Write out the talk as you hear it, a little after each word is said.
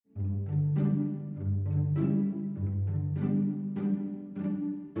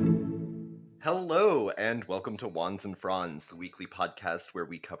Hello, and welcome to Wands and Fronds, the weekly podcast where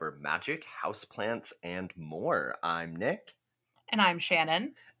we cover magic, houseplants, and more. I'm Nick, And I'm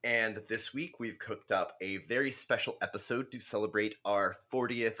Shannon. and this week we've cooked up a very special episode to celebrate our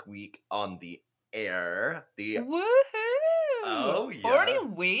 40th week on the air. Woohoo! Oh, yeah.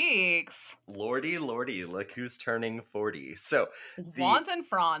 40 weeks. Lordy, look who's turning 40. So, Wands and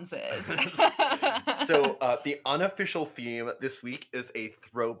Franzes. the unofficial theme this week is a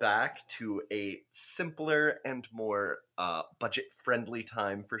throwback to a simpler and more budget-friendly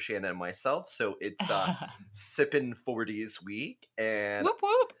time for Shannon and myself. So it's Sippin' 40s week, and Whoop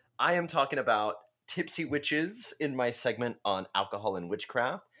whoop. I am talking about Tipsy Witches in my segment on alcohol and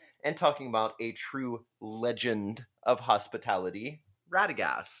witchcraft, and talking about a true legend of hospitality,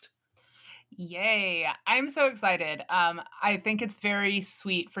 Radagast. Yay. I'm so excited. I think it's very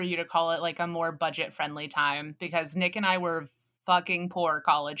sweet for you to call it like a more budget-friendly time because Nick and I were fucking poor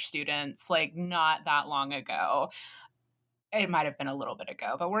college students like not that long ago. It might have been a little bit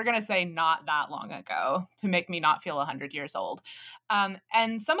ago, but we're going to say not that long ago to make me not feel 100 years old.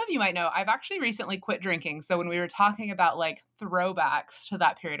 And some of you might know, I've actually recently quit drinking. So when we were talking about like throwbacks to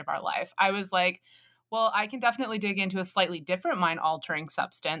that period of our life, I was like, well, I can definitely dig into a slightly different mind-altering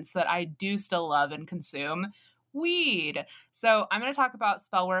substance that I do still love and consume, weed. So I'm going to talk about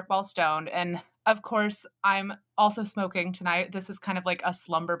spell work while stoned. And of course, I'm also smoking tonight. This is kind of like a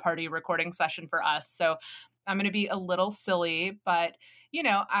slumber party recording session for us. So I'm going to be a little silly, but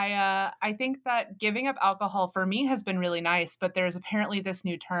I think that giving up alcohol for me has been really nice, but there's apparently this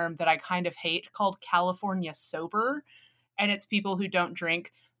new term that I kind of hate called California sober, and it's people who don't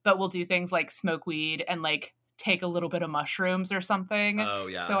drink but will do things like smoke weed and like take a little bit of mushrooms or something. Oh,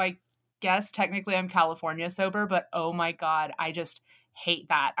 yeah. So I guess technically I'm California sober, but oh my God, I just hate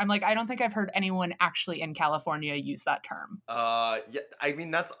that. I'm like, I don't think I've heard anyone actually in California use that term. Yeah, I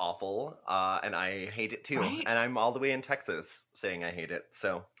mean, that's awful, and I hate it too. Right? And I'm all the way in Texas saying I hate it,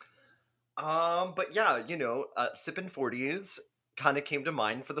 so. But yeah, Sippin' 40s kind of came to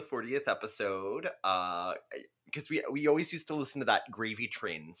mind for the 40th episode, because we always used to listen to that Gravy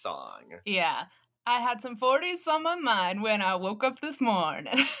Train song. Yeah. I had some 40s on my mind when I woke up this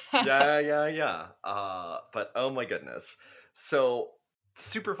morning. Yeah. But oh my goodness. So,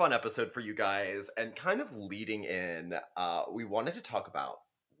 super fun episode for you guys, and kind of leading in, we wanted to talk about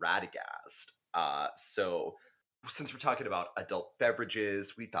Radagast. So since we're talking about adult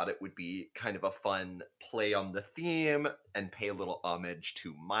beverages, we thought it would be kind of a fun play on the theme and pay a little homage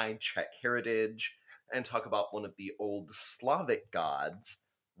to my Czech heritage and talk about one of the old Slavic gods,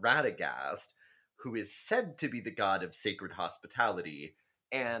 Radagast, who is said to be the god of sacred hospitality.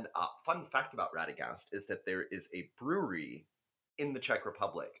 And fun fact about Radagast is that there is a brewery in the Czech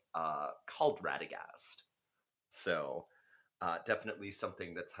Republic called Radagast. So definitely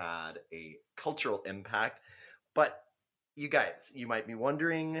something that's had a cultural impact. But you guys, you might be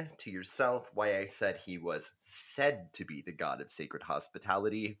wondering to yourself why I said he was said to be the god of sacred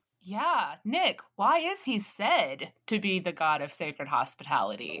hospitality. Yeah, Nick, why is he said to be the god of sacred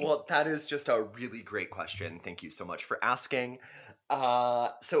hospitality? Well, that is just a really great question. Thank you so much for asking.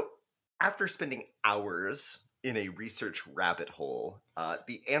 So, after spending hours in a research rabbit hole,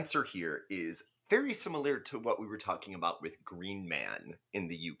 the answer here is very similar to what we were talking about with Green Man in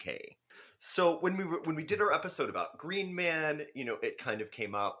the UK. So when we did our episode about Green Man, it kind of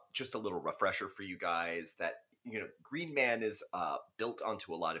came up, just a little refresher for you guys, that Green Man is built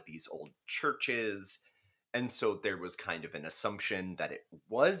onto a lot of these old churches, and so there was kind of an assumption that it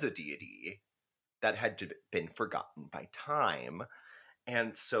was a deity that had been forgotten by time.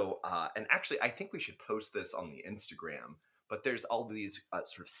 And so, and actually, I think we should post this on the Instagram, but there's all these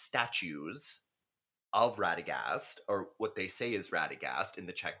sort of statues of Radagast, or what they say is Radagast in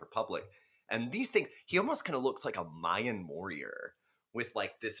the Czech Republic. And these things, he almost kind of looks like a Mayan warrior with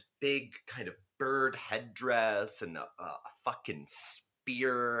like this big kind of bird headdress and a fucking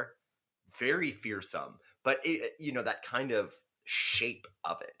spear. Very fearsome. But, that kind of shape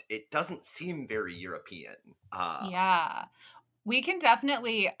of it, it doesn't seem very European. Yeah. We can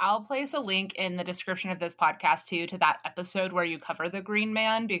definitely, I'll place a link in the description of this podcast too to that episode where you cover the Green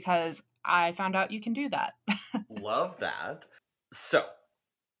Man because I found out you can do that. Love that. So,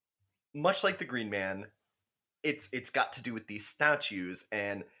 much like the Green Man, it's got to do with these statues,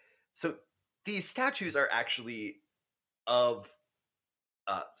 and so these statues are actually of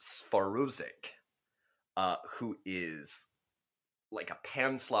Swarovski, who is like a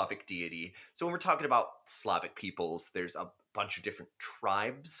pan-Slavic deity. So when we're talking about Slavic peoples, there's a bunch of different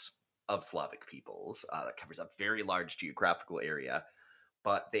tribes of Slavic peoples that covers a very large geographical area,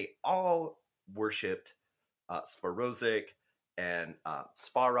 but they all worshipped Swarovski and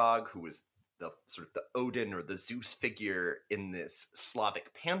Svarog, who was the sort of the Odin or the Zeus figure in this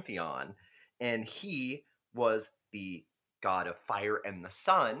Slavic pantheon, and he was the god of fire and the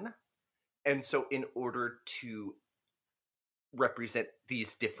sun. And so in order to represent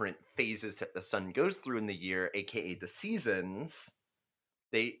these different phases that the sun goes through in the year, aka the seasons,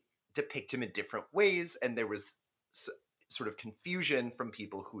 they depict him in different ways, and there was sort of confusion from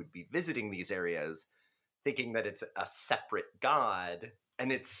people who would be visiting these areas, thinking that it's a separate god,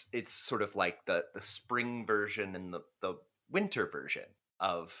 and it's sort of like the spring version and the winter version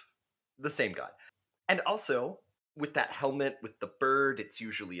of the same god. And also, with that helmet with the bird, it's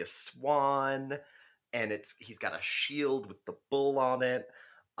usually a swan, and he's got a shield with the bull on it.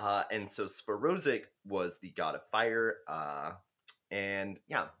 And so Swarovski was the god of fire. And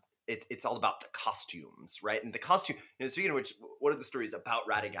yeah, it's all about the costumes, right? And the costume, speaking of which, one of the stories about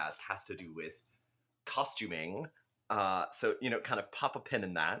Radagast has to do with costuming. So, kind of pop a pin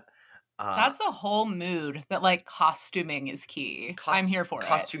in that. That's a whole mood that like costuming is key. I'm here for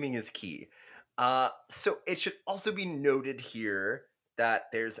costuming is key. So it should also be noted here that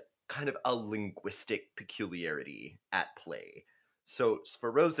there's kind of a linguistic peculiarity at play. So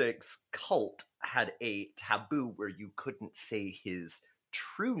Swarovski's cult had a taboo where you couldn't say his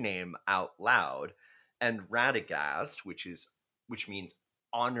true name out loud, and Radagast, which means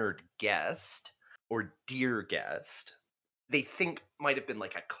honored guest or dear guest, they think might have been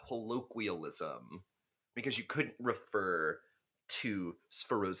like a colloquialism because you couldn't refer to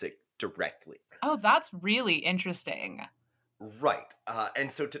Swarovski directly. Oh, that's really interesting. Right.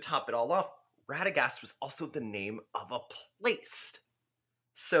 And so to top it all off, Radagast was also the name of a place.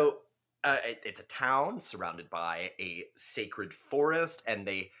 So it's a town surrounded by a sacred forest, and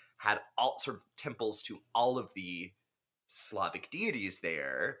they had all sort of temples to all of the Slavic deities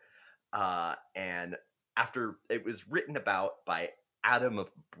there. And after it was written about by Adam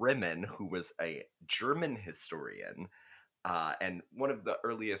of Bremen, who was a German historian, and one of the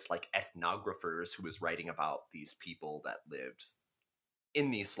earliest like ethnographers who was writing about these people that lived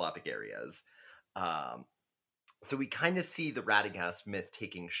in these Slavic areas. So we kind of see the Radagast myth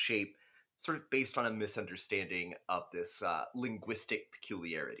taking shape sort of based on a misunderstanding of this linguistic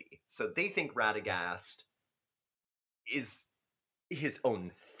peculiarity. So they think Radagast is his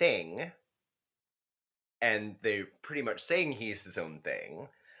own thing, and they're pretty much saying he's his own thing.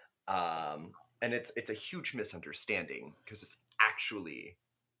 And it's a huge misunderstanding because it's actually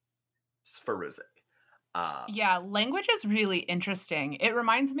Swarovski. Yeah, language is really interesting. It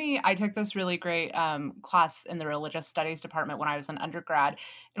reminds me, I took this really great class in the religious studies department when I was an undergrad,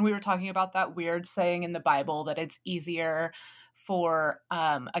 and we were talking about that weird saying in the Bible that it's easier for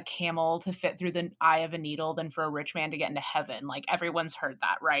a camel to fit through the eye of a needle than for a rich man to get into heaven. Like everyone's heard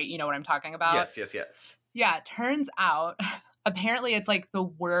that, right? You know what I'm talking about? Yes. Yeah, it turns out apparently it's like the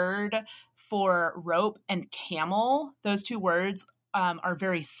word for rope and camel, those two words are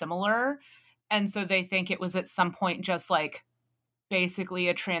very similar. And so they think it was at some point just like basically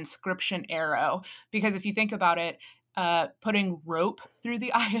a transcription arrow. Because if you think about it, putting rope through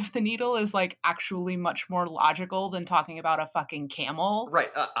the eye of the needle is like actually much more logical than talking about a fucking camel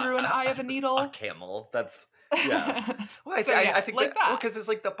through an eye of a needle. A camel. That's yeah. Well, I think like that. Because it's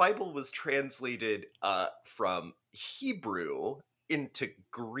like the Bible was translated from Hebrew into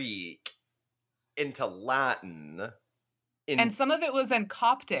Greek into Latin. And some of it was in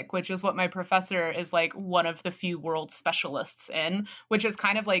Coptic, which is what my professor is like one of the few world specialists in, which is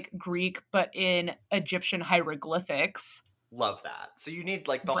kind of like Greek, but in Egyptian hieroglyphics. Love that. So you need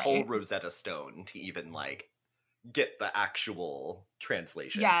like the whole Rosetta Stone to even like get the actual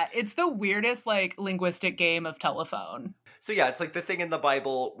translation. Yeah, it's the weirdest like linguistic game of telephone. So yeah, it's like the thing in the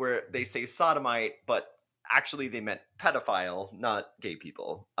Bible where they say sodomite, but actually they meant pedophile, not gay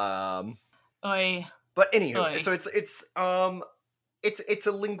people. Oy. But anywho, so it's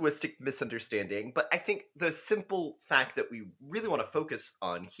a linguistic misunderstanding, but I think the simple fact that we really want to focus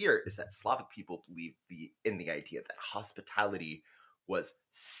on here is that Slavic people believed in the idea that hospitality was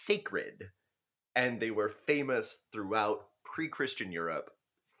sacred, and they were famous throughout pre-Christian Europe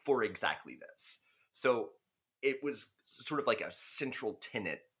for exactly this. So it was sort of like a central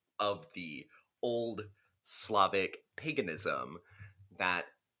tenet of the old Slavic paganism that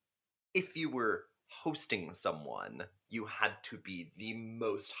if you were hosting someone, you had to be the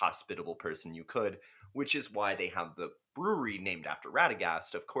most hospitable person you could, which is why they have the brewery named after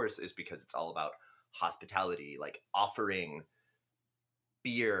Radagast, of course, is because it's all about hospitality, like offering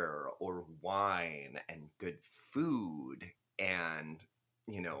beer or wine and good food and,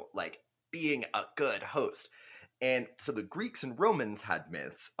 like being a good host. And so the Greeks and Romans had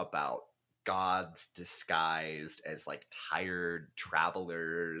myths about gods disguised as like tired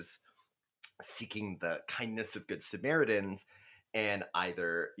travelers. seeking the kindness of good Samaritans and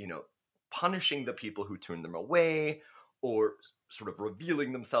either, punishing the people who turn them away or sort of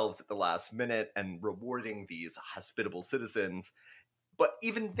revealing themselves at the last minute and rewarding these hospitable citizens. But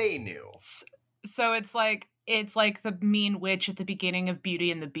even they knew. S- So it's like the mean witch at the beginning of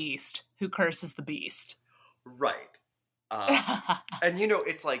Beauty and the Beast who curses the beast. Right. And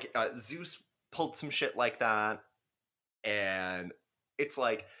it's like Zeus pulled some shit like that, and it's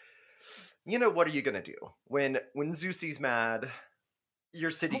like, what are you gonna do when Zeus mad? Your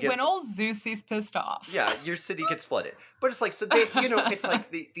city When gets old Zeus pissed off. yeah, your city gets flooded. But it's like, so they, it's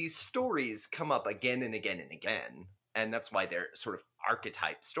like these stories come up again and again and again, and that's why they're sort of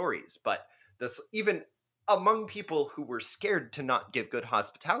archetype stories. But this even among people who were scared to not give good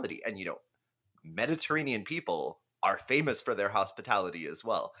hospitality, and Mediterranean people are famous for their hospitality as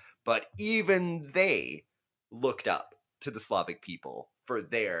well. But even they looked up to the Slavic people for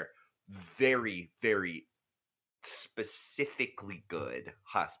their very, very specifically good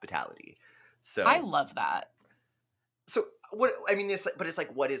hospitality. So I love that. So what I mean is, but it's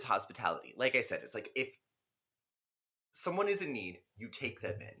like, what is hospitality? Like I said, it's like if someone is in need, you take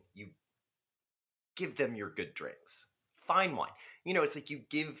them in, you give them your good drinks, fine wine. It's like you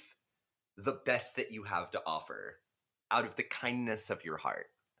give the best that you have to offer out of the kindness of your heart.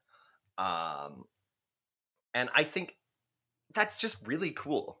 And I think that's just really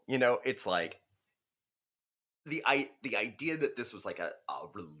cool. It's like the idea that this was like a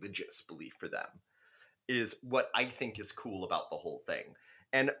religious belief for them is what I think is cool about the whole thing.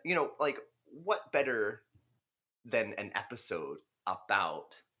 And like, what better than an episode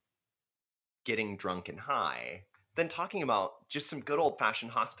about getting drunk and high than talking about just some good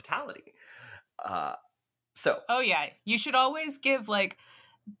old-fashioned hospitality. Oh yeah, you should always give like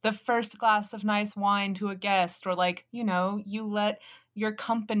the first glass of nice wine to a guest, or like, you let your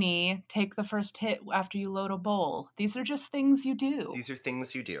company take the first hit after you load a bowl. These are just things you do. These are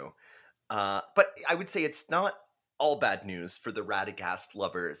things you do. But I would say it's not all bad news for the Radagast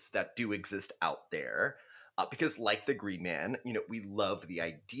lovers that do exist out there. Because like the Green Man, we love the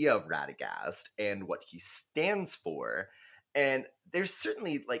idea of Radagast and what he stands for. And there's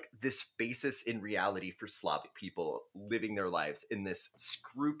certainly like this basis in reality for Slavic people living their lives in this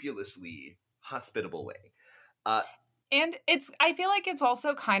scrupulously hospitable way. And I feel like it's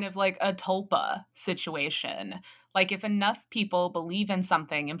also kind of like a tulpa situation. Like if enough people believe in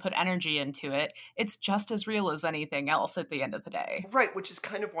something and put energy into it, it's just as real as anything else at the end of the day. Right, which is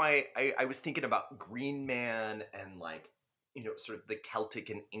kind of why I was thinking about Green Man and like, sort of the Celtic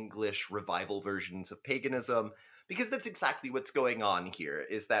and English revival versions of paganism, because that's exactly what's going on here,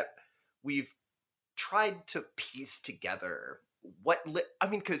 is that we've tried to piece together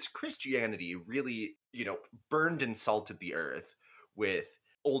because Christianity really, burned and salted the earth with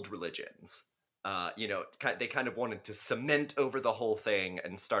old religions. They kind of wanted to cement over the whole thing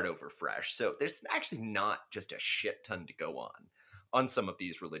and start over fresh. So there's actually not just a shit ton to go on some of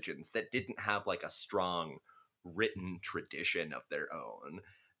these religions that didn't have like a strong written tradition of their own.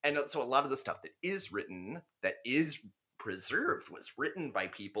 And so a lot of the stuff that is written, that is preserved, was written by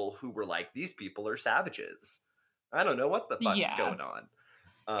people who were like, these people are savages. I don't know what the fuck's going on.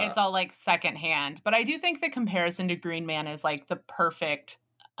 It's all like secondhand. But I do think the comparison to Green Man is like the perfect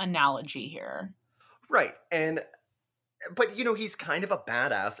analogy here. Right. But he's kind of a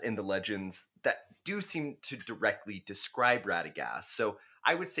badass in the legends that do seem to directly describe Radagast. So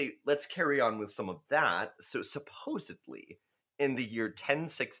I would say let's carry on with some of that. So supposedly in the year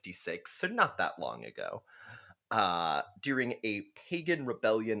 1066, so not that long ago, during a pagan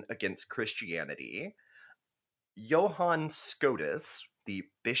rebellion against Christianity, Johann Scotus, the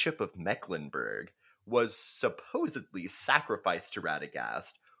Bishop of Mecklenburg, was supposedly sacrificed to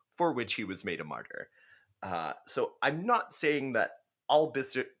Radagast, for which he was made a martyr. So I'm not saying that all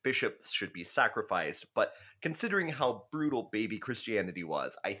bishops should be sacrificed, but considering how brutal baby Christianity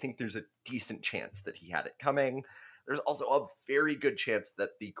was, I think there's a decent chance that he had it coming. There's also a very good chance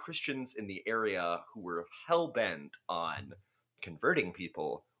that the Christians in the area who were hell-bent on converting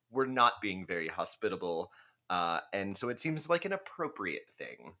people were not being very hospitable. And so it seems like an appropriate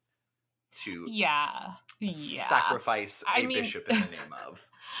thing to sacrifice a bishop in the name of.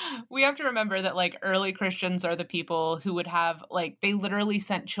 We have to remember that like early Christians are the people who would have like, they literally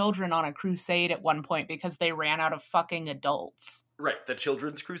sent children on a crusade at one point because they ran out of fucking adults. Right, the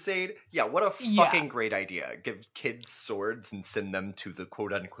Children's Crusade? Yeah, what a fucking great idea. Give kids swords and send them to the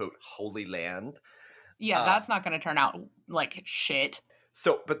quote-unquote Holy Land. Yeah, that's not going to turn out like shit.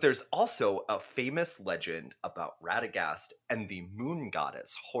 So, but there's also a famous legend about Radagast and the moon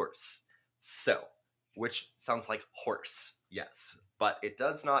goddess Horse. So, which sounds like horse. Yes, but it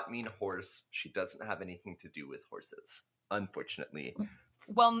does not mean horse. She doesn't have anything to do with horses, unfortunately.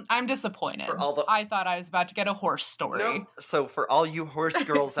 Well, I'm disappointed. For all the I thought I was about to get a horse story. No, so for all you horse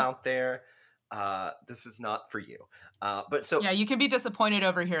girls out there, this is not for you. But so Yeah, you can be disappointed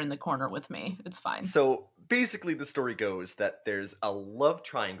over here in the corner with me. It's fine. So basically, the story goes that there's a love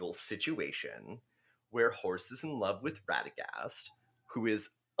triangle situation where Horse is in love with Radagast, who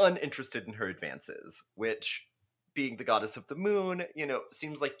is uninterested in her advances, which, being the goddess of the moon,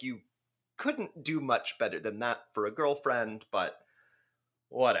 seems like you couldn't do much better than that for a girlfriend, but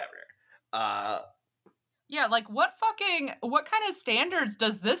whatever. Yeah, like what kind of standards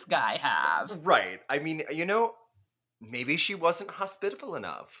does this guy have? Right. I mean, maybe she wasn't hospitable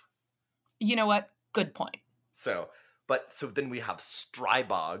enough. You know what? Good point. So then we have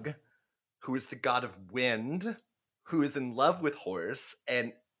Strybog, who is the god of wind, who is in love with Horse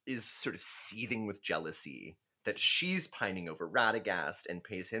and is sort of seething with jealousy that she's pining over Radagast and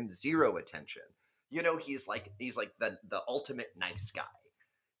pays him zero attention. He's like the ultimate nice guy.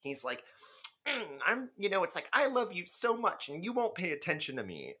 He's like, it's like, I love you so much and you won't pay attention to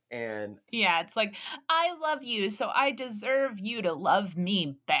me. And yeah, it's like, I love you, so I deserve you to love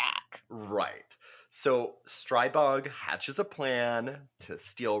me back. Right. So Strybog hatches a plan to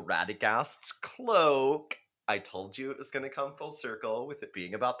steal Radagast's cloak. I told you it was going to come full circle with it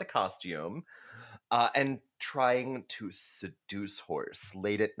being about the costume. And trying to seduce Horse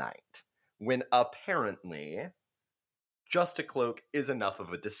late at night, when apparently just a cloak is enough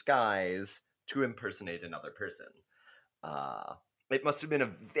of a disguise to impersonate another person. It must have been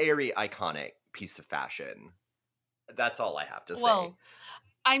a very iconic piece of fashion. That's all I have to say. Well,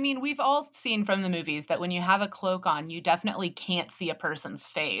 I mean, we've all seen from the movies that when you have a cloak on, you definitely can't see a person's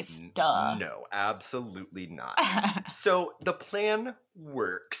face. Duh. No, absolutely not. So the plan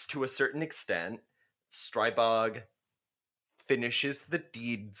works to a certain extent. Strybog finishes the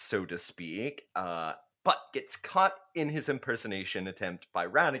deed, so to speak, but gets caught in his impersonation attempt by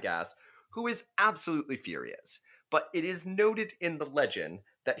Radagast, who is absolutely furious. But it is noted in the legend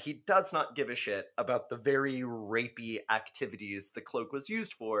that he does not give a shit about the very rapey activities the cloak was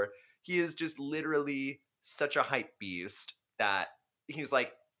used for. He is just literally such a hype beast that he's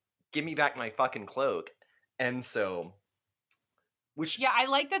like, give me back my fucking cloak. And so... Yeah, I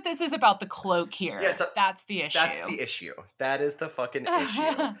like that this is about the cloak here. Yeah, that's the issue. That's the issue. That is the fucking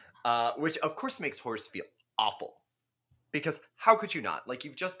issue. Which, of course, makes Horse feel awful. Because how could you not? Like,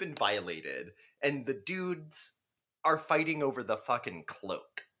 you've just been violated, and the dudes are fighting over the fucking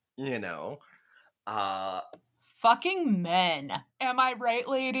cloak, Fucking men. Am I right,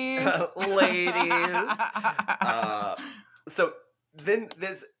 ladies? Ladies. So then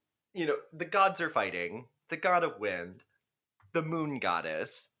there's, the gods are fighting. The god of wind, the moon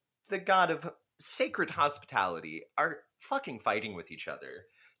goddess, the god of sacred hospitality are fucking fighting with each other.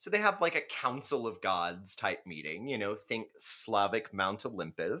 So they have like a council of gods type meeting, think Slavic Mount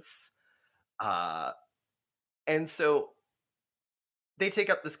Olympus. And so they take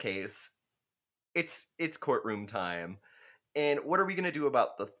up this case. It's courtroom time. And what are we going to do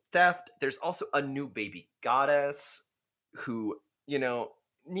about the theft? There's also a new baby goddess who,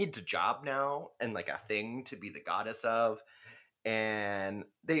 needs a job now and like a thing to be the goddess of. And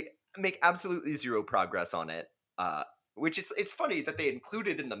they make absolutely zero progress on it. Which it's funny that they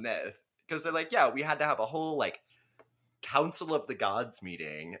included in the myth, because they're like, yeah, we had to have a whole like Council of the Gods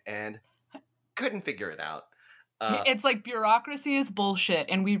meeting and couldn't figure it out. It's like bureaucracy is bullshit,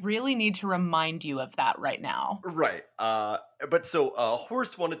 and we really need to remind you of that right now. Right. But so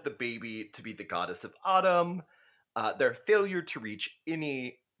Horse wanted the baby to be the goddess of autumn. Their failure to reach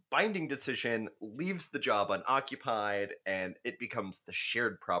any binding decision leaves the job unoccupied, and it becomes the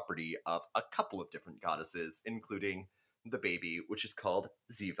shared property of a couple of different goddesses, including the baby, which is called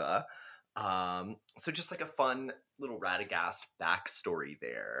Ziva. So just like a fun little Radagast backstory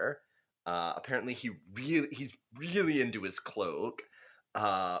there. Apparently he's really into his cloak. But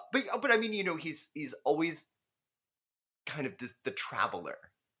I mean, he's always kind of the traveler,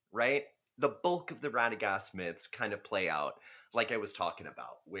 right? The bulk of the Radagast myths kind of play out like I was talking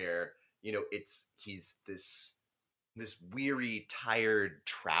about, where, he's this weary, tired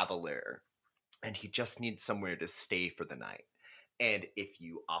traveler, and he just needs somewhere to stay for the night. And if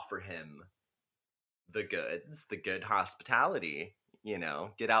you offer him the goods, the good hospitality,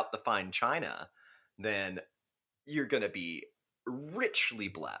 get out the fine china, then you're going to be richly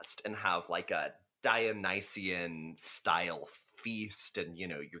blessed and have like a Dionysian style feast, and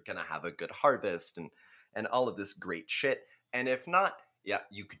you're going to have a good harvest and all of this great shit. And if not, yeah,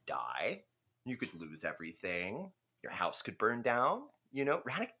 you could die, you could lose everything, your house could burn down,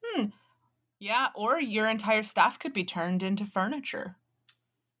 Yeah, or your entire staff could be turned into furniture.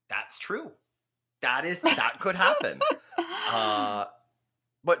 That's true. That could happen. Uh,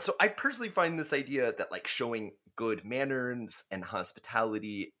 but so I personally find this idea that like showing good manners and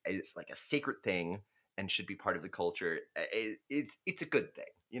hospitality is like a sacred thing and should be part of the culture. It's a good thing,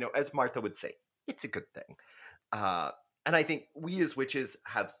 as Martha would say, it's a good thing. Uh, and I think we as witches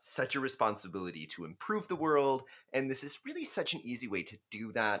have such a responsibility to improve the world, and this is really such an easy way to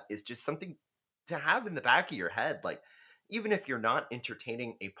do that. Is just something to have in the back of your head, like even if you're not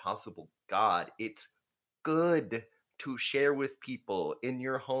entertaining a possible god, it's good to share with people in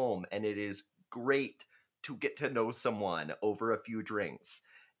your home, and it is great to get to know someone over a few drinks.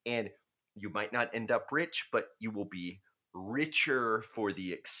 And you might not end up rich, but you will be richer for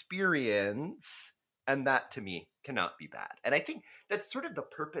the experience, and that to me cannot be bad. And I think that's sort of the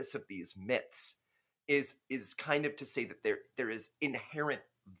purpose of these myths, is kind of to say that there is inherent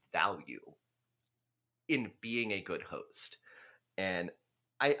value in being a good host. And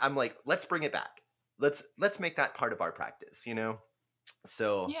I'm like, let's bring it back. Let's make that part of our practice,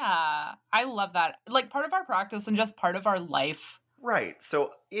 So Yeah, I love that. Like part of our practice and just part of our life. right.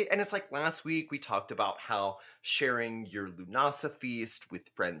 And it's like last week we talked about how sharing your Lunasa feast with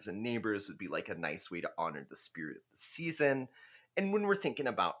friends and neighbors would be like a nice way to honor the spirit of the season. And when we're thinking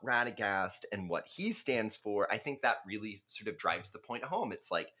about Radagast and what he stands for, I think that really sort of drives the point home. It's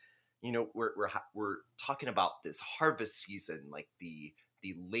like, we're talking about this harvest season, like the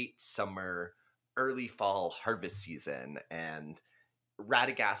late summer, early fall harvest season, and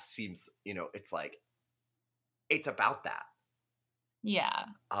Radagast seems, it's like it's about that. Yeah.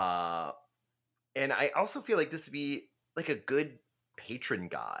 Uh, and I also feel like this would be like a good patron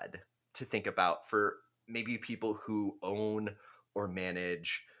god to think about for maybe people who own or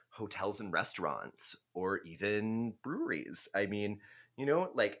manage hotels and restaurants or even breweries. I mean,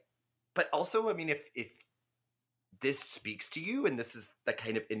 like, but also, I mean, if this speaks to you and this is the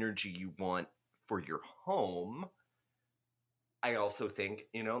kind of energy you want for your home, I also think,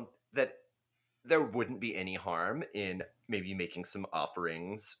 that there wouldn't be any harm in maybe making some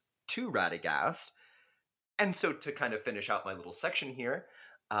offerings to Radagast. And so to kind of finish out my little section here,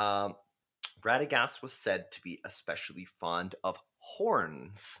 Radagast was said to be especially fond of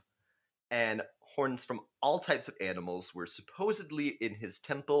horns. And horns from all types of animals were supposedly in his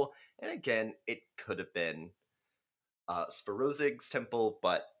temple. And again, it could have been Sverozig's temple,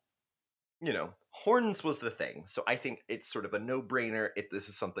 but horns was the thing. So I think it's sort of a no-brainer if this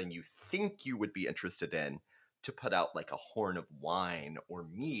is something you think you would be interested in, to put out like a horn of wine or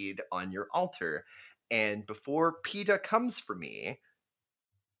mead on your altar. And before PETA comes for me,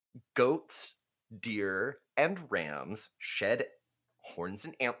 goats, deer, and rams shed horns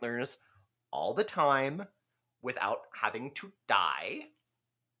and antlers all the time without having to die.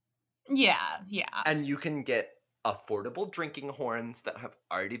 Yeah, yeah. And you can get affordable drinking horns that have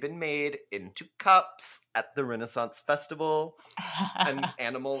already been made into cups at the Renaissance Festival. And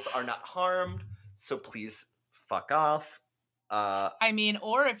animals are not harmed, so please fuck off. I mean,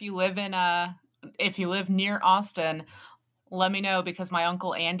 or if you live near Austin, let me know, because my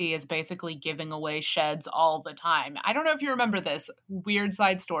uncle Andy is basically giving away sheds all the time. I don't know if you remember this weird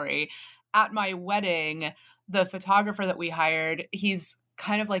side story. At my wedding, the photographer that we hired, he's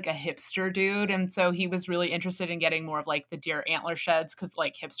kind of like a hipster dude, and so he was really interested in getting more of like the deer antler sheds because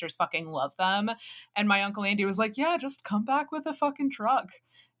like hipsters fucking love them. And my uncle Andy was like, yeah, just come back with a fucking truck.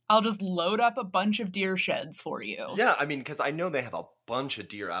 I'll just load up a bunch of deer sheds for you. Yeah, I mean, because I know they have a bunch of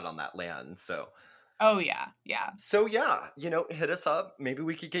deer out on that land, so. Oh, yeah, yeah. So yeah, hit us up. Maybe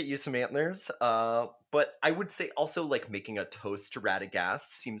we could get you some antlers. But I would say also like making a toast to Radagast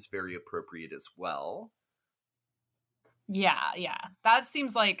seems very appropriate as well. Yeah, yeah. That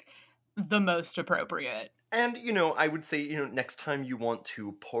seems like the most appropriate. And, I would say, next time you want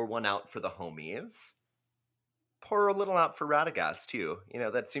to pour one out for the homies, pour a little out for Radagast too.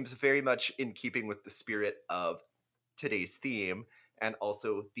 That seems very much in keeping with the spirit of today's theme and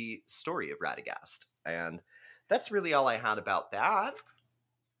also the story of Radagast. And that's really all I had about that.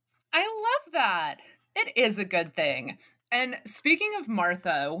 I love that. It is a good thing. And speaking of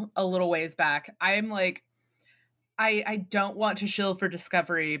Martha, a little ways back, I'm like, I don't want to shill for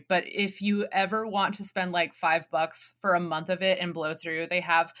Discovery, but if you ever want to spend like $5 for a month of it and blow through, they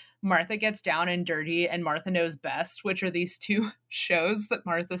have Martha Gets Down and Dirty and Martha Knows Best, which are these two shows that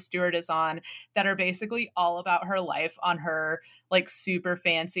Martha Stewart is on that are basically all about her life on her like super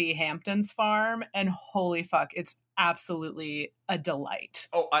fancy Hamptons farm. And holy fuck, it's absolutely a delight.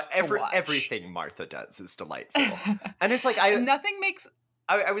 Oh, everything Martha does is delightful. And it's like nothing makes...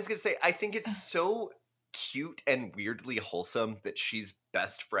 I was going to say, I think it's so cute and weirdly wholesome that she's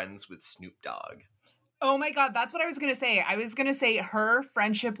best friends with Snoop Dogg. Oh my God, that's what I was going to say. I was going to say her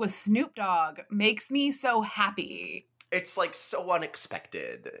friendship with Snoop Dogg makes me so happy. It's like so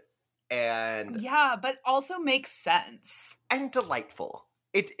unexpected and Yeah, but also makes sense. delightful.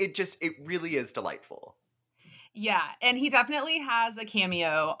 It really is delightful. Yeah, and he definitely has a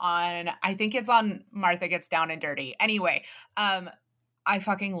cameo on, I think it's on Martha Gets Down and Dirty. Anyway, I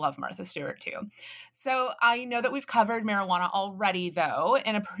fucking love Martha Stewart too. So I know that we've covered marijuana already, though,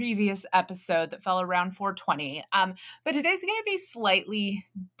 in a previous episode that fell around 420. But today's going to be slightly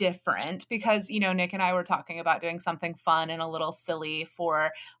different because, Nick and I were talking about doing something fun and a little silly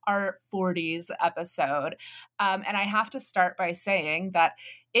for our 40s episode. And I have to start by saying that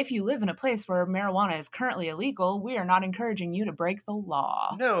if you live in a place where marijuana is currently illegal, we are not encouraging you to break the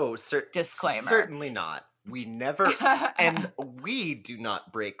law. No, Disclaimer. Certainly not. We never, and we do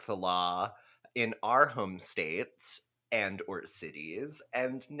not break the law in our home states and or cities,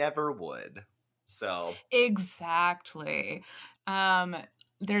 and never would. So exactly.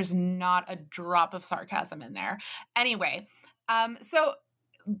 There's not a drop of sarcasm in there. Anyway, so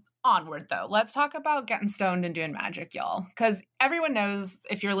onward though, let's talk about getting stoned and doing magic, y'all, because everyone knows,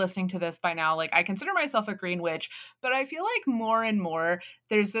 if you're listening to this by now, like, I consider myself a green witch, but I feel like more and more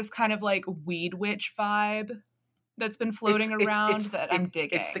there's this kind of like weed witch vibe that's been floating around that I'm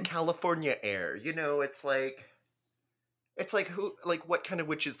digging. It's the California air, it's like what kind of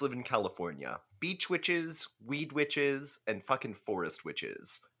witches live in California? Beach witches, weed witches, and fucking forest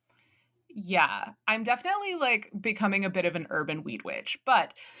witches. Yeah, I'm definitely like becoming a bit of an urban weed witch,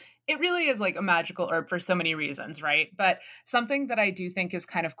 but it really is like a magical herb for so many reasons, right? But something that I do think is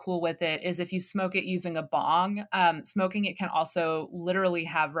kind of cool with it is if you smoke it using a bong, smoking it can also literally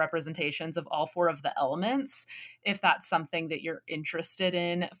have representations of all four of the elements, if that's something that you're interested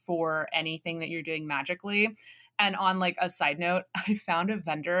in for anything that you're doing magically. And on like a side note, I found a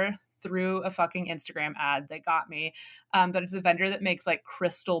vendor through a fucking Instagram ad that got me. But it's a vendor that makes like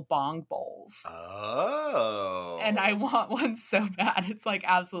crystal bong bowls. Oh. And I want one so bad. It's like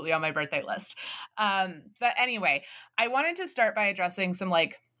absolutely on my birthday list. But anyway, I wanted to start by addressing some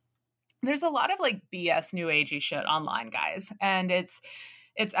like, there's a lot of like BS new agey shit online, guys. And it's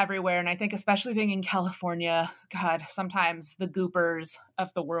everywhere. And I think especially being in California, God, sometimes the goopers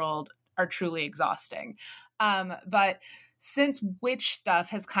of the world are truly exhausting. But since witch stuff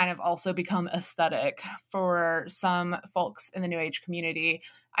has kind of also become aesthetic for some folks in the New Age community,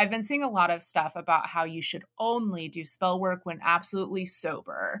 I've been seeing a lot of stuff about how you should only do spell work when absolutely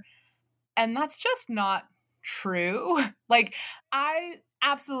sober. And that's just not true. Like, I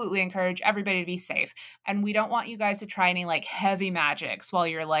absolutely encourage everybody to be safe. And we don't want you guys to try any like heavy magics while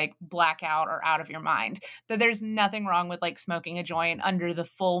you're like blackout or out of your mind. But there's nothing wrong with like smoking a joint under the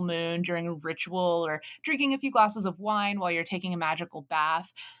full moon during a ritual or drinking a few glasses of wine while you're taking a magical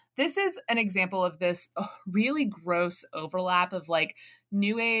bath. This is an example of this really gross overlap of like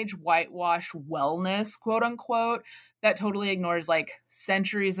new age whitewashed wellness, quote unquote, that totally ignores like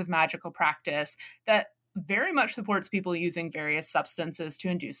centuries of magical practice that very much supports people using various substances to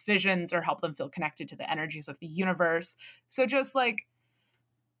induce visions or help them feel connected to the energies of the universe. So just like,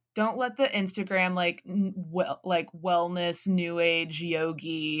 don't let the Instagram like wellness, new age,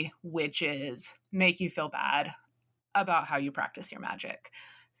 yogi witches make you feel bad about how you practice your magic.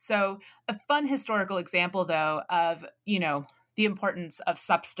 So a fun historical example though of, the importance of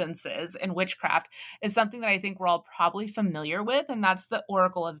substances in witchcraft is something that I think we're all probably familiar with, and that's the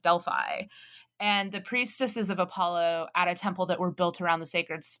Oracle of Delphi. And the priestesses of Apollo at a temple that were built around the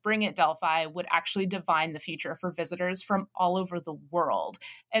sacred spring at Delphi would actually divine the future for visitors from all over the world.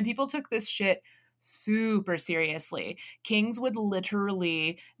 And people took this shit super seriously. Kings would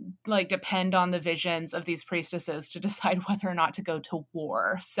literally like depend on the visions of these priestesses to decide whether or not to go to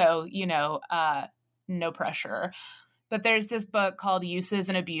war. So, no pressure. But there's this book called Uses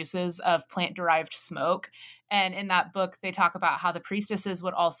and Abuses of Plant-Derived Smoke. And in that book, they talk about how the priestesses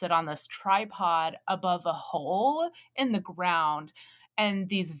would all sit on this tripod above a hole in the ground. And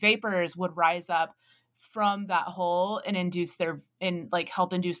these vapors would rise up from that hole and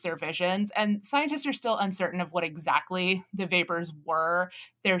help induce their visions. And scientists are still uncertain of what exactly the vapors were.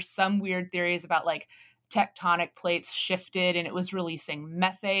 There's some weird theories about like tectonic plates shifted and it was releasing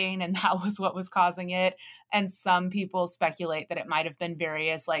methane and that was what was causing it. And some people speculate that it might have been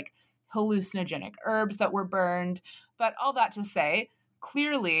various like hallucinogenic herbs that were burned. But all that to say,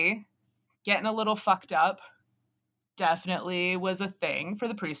 clearly getting a little fucked up definitely was a thing for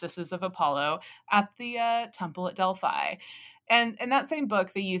the priestesses of Apollo at the temple at Delphi. And in that same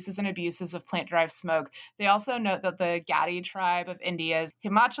book, The Uses and Abuses of Plant-Derived Smoke, they also note that the Gadi tribe of India's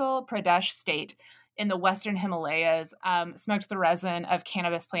Himachal Pradesh state in the Western Himalayas smoked the resin of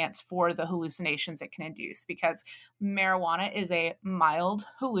cannabis plants for the hallucinations it can induce, because marijuana is a mild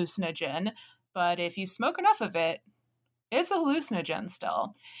hallucinogen, but if you smoke enough of it, it's a hallucinogen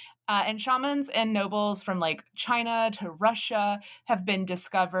still. And shamans and nobles from like China to Russia have been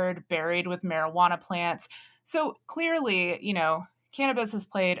discovered buried with marijuana plants. So clearly, cannabis has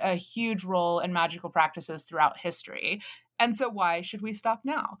played a huge role in magical practices throughout history. And so why should we stop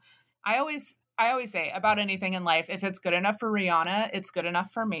now? I always say about anything in life, if it's good enough for Rihanna, it's good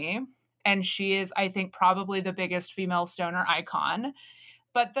enough for me. And she is, I think, probably the biggest female stoner icon.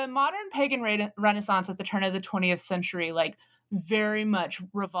 But the modern pagan renaissance at the turn of the 20th century, like, very much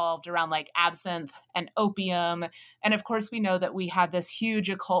revolved around like absinthe and opium. And of course, we know that we had this huge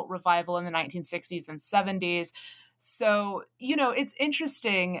occult revival in the 1960s and 70s. So, it's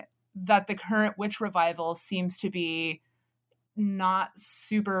interesting that the current witch revival seems to be not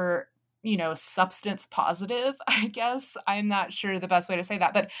super, substance positive, I guess. I'm not sure the best way to say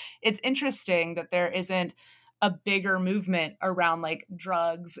that, but it's interesting that there isn't a bigger movement around like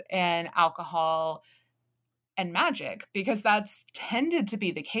drugs and alcohol and magic, because that's tended to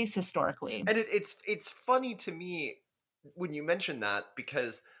be the case historically. And it's funny to me when you mention that,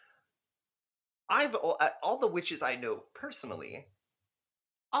 because I've all the witches I know personally,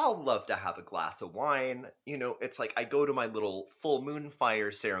 I'll love to have a glass of wine. It's like I go to my little full moon fire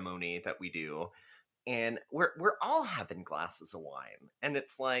ceremony that we do, and we're all having glasses of wine, and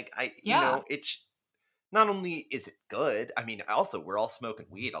it's like it's not only is it good. I mean, also we're all smoking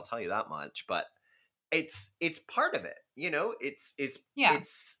weed. I'll tell you that much, but it's part of it. It's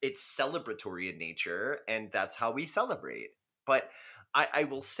celebratory in nature, and that's how we celebrate. But I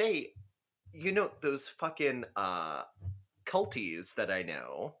will say, those fucking culties that I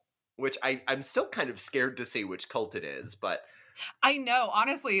know, which I'm still kind of scared to say which cult it is, but I know,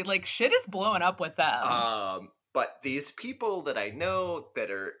 honestly, like, shit is blowing up with them. But these people that I know that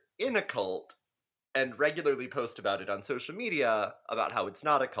are in a cult and regularly post about it on social media about how it's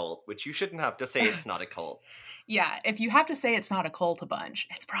not a cult, which you shouldn't have to say it's not a cult. Yeah, if you have to say it's not a cult a bunch,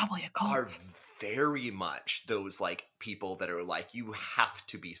 it's probably a cult. Are very much those like people that are like, you have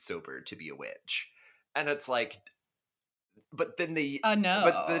to be sober to be a witch. And it's like, but then no.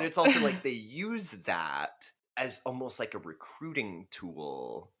 But then it's also like they use that as almost like a recruiting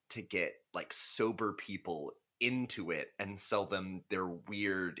tool to get like sober people into it and sell them their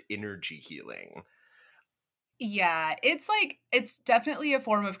weird energy healing. Yeah, it's definitely a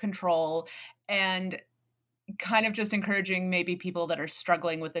form of control, and kind of just encouraging maybe people that are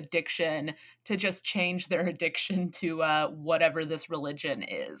struggling with addiction to just change their addiction to whatever this religion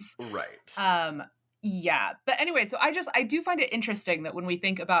is. Right. Yeah. But anyway, so I do find it interesting that when we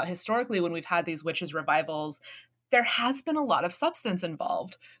think about historically, when we've had these witches revivals, there has been a lot of substance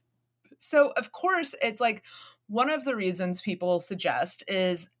involved. So of course, it's like one of the reasons people suggest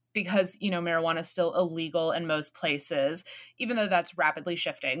is because, marijuana is still illegal in most places, even though that's rapidly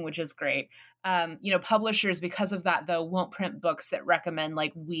shifting, which is great. Publishers, because of that, though, won't print books that recommend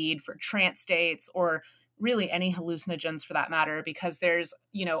like weed for trance states or really any hallucinogens for that matter, because there's,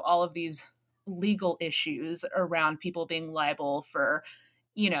 all of these legal issues around people being liable for,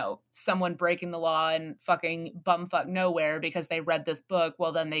 someone breaking the law and fucking bumfuck nowhere because they read this book.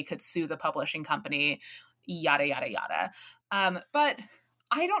 Well, then they could sue the publishing company, yada, yada, yada. But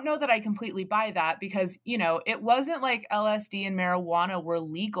I don't know that I completely buy that, because, it wasn't like LSD and marijuana were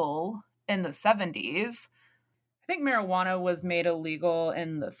legal in the 70s. I think marijuana was made illegal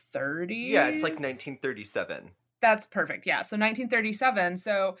in the 30s. Yeah, it's like 1937. That's perfect. Yeah, so 1937.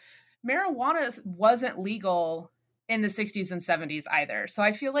 So marijuana wasn't legal in the 60s and 70s either. So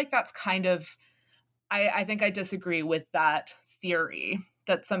I feel like that's kind of, I think I disagree with that theory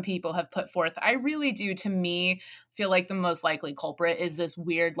that some people have put forth. I really do, to me, feel like the most likely culprit is this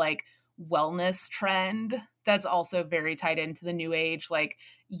weird like wellness trend that's also very tied into the new age like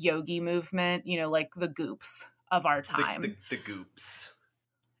yogi movement, like the goops of our time. The goops.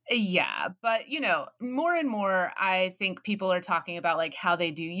 Yeah, but more and more I think people are talking about like how they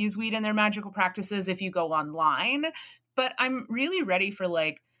do use weed in their magical practices if you go online. But I'm really ready for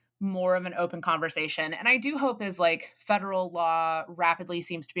like more of an open conversation. And I do hope as like federal law rapidly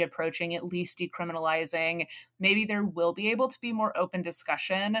seems to be approaching at least decriminalizing, maybe there will be able to be more open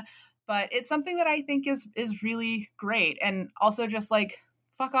discussion. But it's something that I think is really great. And also just like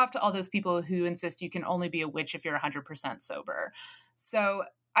fuck off to all those people who insist you can only be a witch if you're 100% sober. So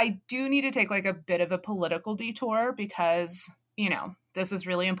I do need to take like a bit of a political detour because, this is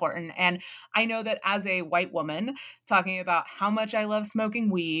really important. And I know that as a white woman talking about how much I love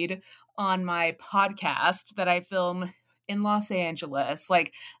smoking weed on my podcast that I film in Los Angeles.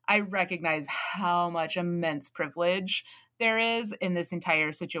 Like, I recognize how much immense privilege there is in this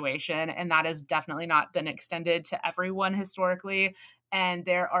entire situation. And that has definitely not been extended to everyone historically. And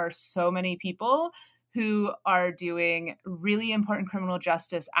there are so many people who are doing really important criminal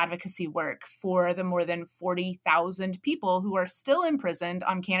justice advocacy work for the more than 40,000 people who are still imprisoned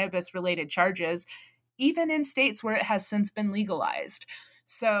on cannabis related charges, even in states where it has since been legalized.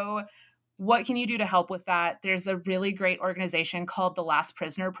 So, what can you do to help with that? There's a really great organization called the Last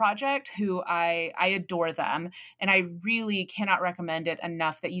Prisoner Project, who I adore them. And I really cannot recommend it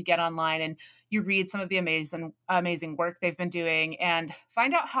enough that you get online and you read some of the amazing work they've been doing and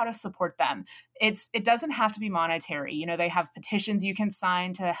find out how to support them. It doesn't have to be monetary. You know, they have petitions you can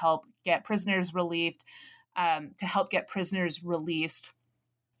sign to help get prisoners relieved, to help get prisoners released.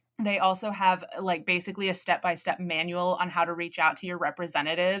 They also have like basically a step-by-step manual on how to reach out to your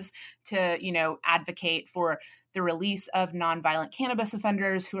representatives to, you know, advocate for the release of nonviolent cannabis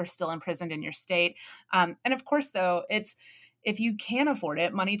offenders who are still imprisoned in your state. And of course, though, it's if you can afford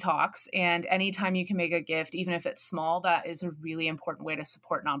it, money talks. And anytime you can make a gift, even if it's small, that is a really important way to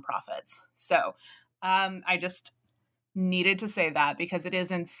support nonprofits. So I just needed to say that because it is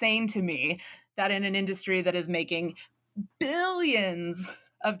insane to me that in an industry that is making billions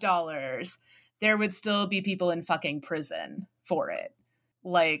of dollars, there would still be people in fucking prison for it.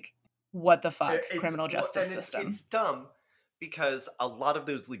 Like, what the fuck, criminal justice system? It's dumb because a lot of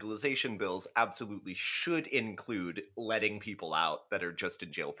those legalization bills absolutely should include letting people out that are just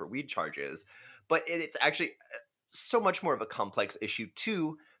in jail for weed charges. But it's actually so much more of a complex issue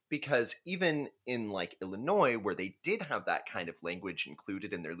too, because even in like Illinois, where they did have that kind of language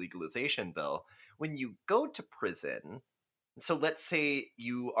included in their legalization bill, when you go to prison, so let's say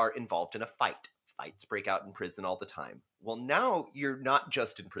you are involved in a fight. Fights break out in prison all the time. Well, now you're not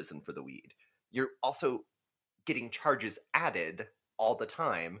just in prison for the weed. You're also getting charges added all the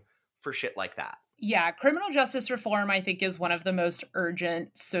time for shit like that. Yeah, criminal justice reform, I think, is one of the most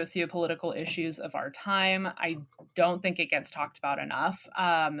urgent sociopolitical issues of our time. I don't think it gets talked about enough.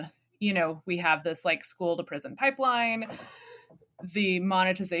 You know, we have this like school to prison pipeline. The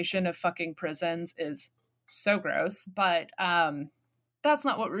monetization of fucking prisons is so gross, but that's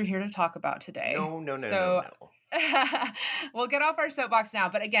not what we're here to talk about today. No. We'll get off our soapbox now,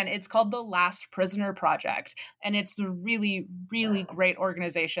 but again, it's called the Last Prisoner Project, and it's a really, really great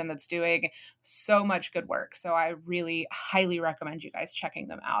organization that's doing so much good work. So I really highly recommend you guys checking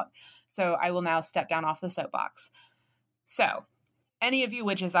them out. So I will now step down off the soapbox. So any of you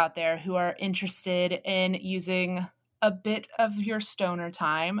witches out there who are interested in using a bit of your stoner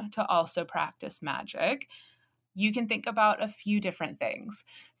time to also practice magic, you can think about a few different things.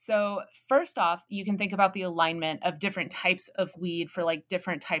 So first off, you can think about the alignment of different types of weed for like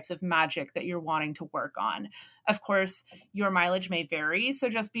different types of magic that you're wanting to work on. Of course, your mileage may vary, so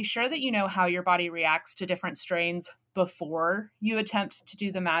just be sure that you know how your body reacts to different strains before you attempt to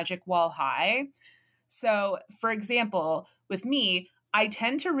do the magic while high. So, for example, with me, I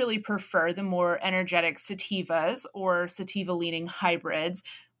tend to really prefer the more energetic sativas or sativa leaning hybrids,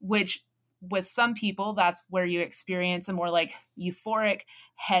 which with some people, that's where you experience a more like euphoric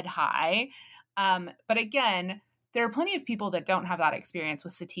head high. But again, there are plenty of people that don't have that experience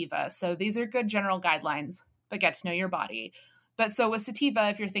with sativa. So these are good general guidelines, but get to know your body. But so with sativa,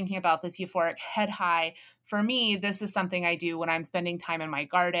 if you're thinking about this euphoric head high, for me, this is something I do when I'm spending time in my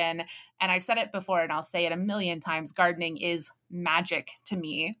garden. And I've said it before and I'll say it a million times, gardening is magic to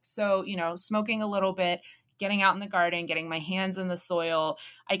me. So, you know, smoking a little bit, getting out in the garden, getting my hands in the soil,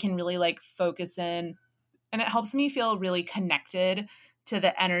 I can really like focus in, and it helps me feel really connected to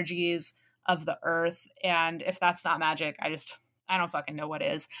the energies of the earth. And if that's not magic, I don't fucking know what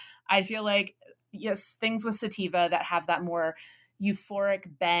is. I feel like, yes, things with sativa that have that more euphoric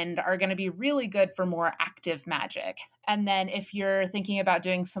bend are going to be really good for more active magic. And then if you're thinking about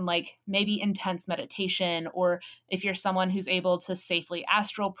doing some like maybe intense meditation, or if you're someone who's able to safely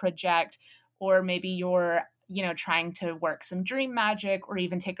astral project, or maybe you're, you know, trying to work some dream magic or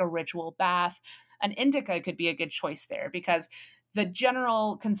even take a ritual bath, an indica could be a good choice there, because the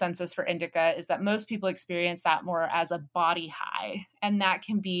general consensus for indica is that most people experience that more as a body high, and that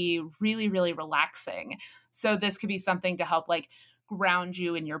can be really, really relaxing. So this could be something to help like ground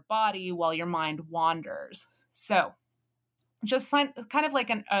you in your body while your mind wanders. So just kind of like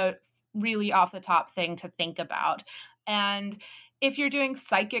a really off the top thing to think about. And if you're doing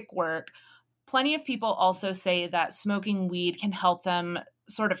psychic work, plenty of people also say that smoking weed can help them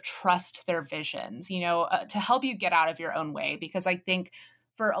sort of trust their visions, you know, to help you get out of your own way. Because I think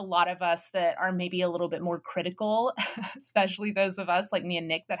for a lot of us that are maybe a little bit more critical, especially those of us like me and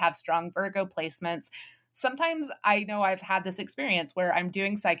Nick that have strong Virgo placements, sometimes I know I've had this experience where I'm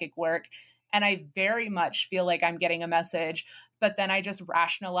doing psychic work and I very much feel like I'm getting a message, but then I just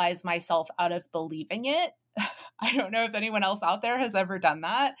rationalize myself out of believing it. I don't know if anyone else out there has ever done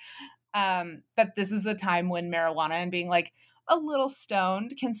that. But this is a time when marijuana and being like a little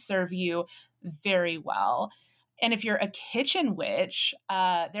stoned can serve you very well. And if you're a kitchen witch,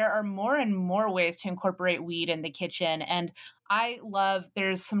 there are more and more ways to incorporate weed in the kitchen. And I love,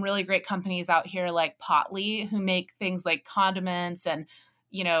 there's some really great companies out here like Potly who make things like condiments and,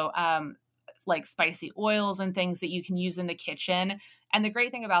 you know, like spicy oils and things that you can use in the kitchen. And the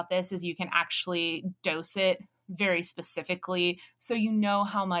great thing about this is you can actually dose it very specifically so you know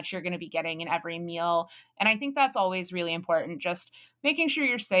how much you're going to be getting in every meal. And I think that's always really important, just making sure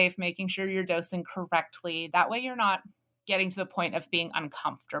you're safe, making sure you're dosing correctly. That way you're not getting to the point of being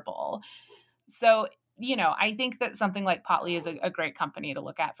uncomfortable. So, you know, I think that something like Potly is a great company to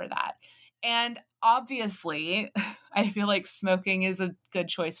look at for that. And obviously, I feel like smoking is a good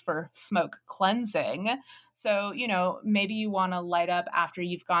choice for smoke cleansing. So, you know, maybe you want to light up after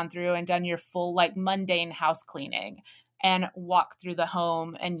you've gone through and done your full, like, mundane house cleaning and walk through the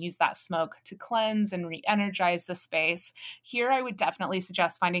home and use that smoke to cleanse and re energize the space. Here, I would definitely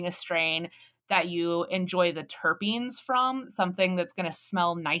suggest finding a strain that you enjoy the terpenes from, something that's going to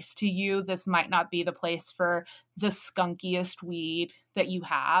smell nice to you. This might not be the place for the skunkiest weed that you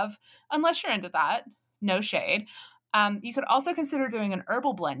have, unless you're into that. No shade. You could also consider doing an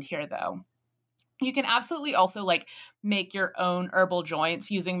herbal blend here, though. You can absolutely also like make your own herbal joints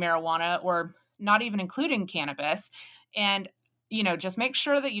using marijuana or not even including cannabis. And, you know, just make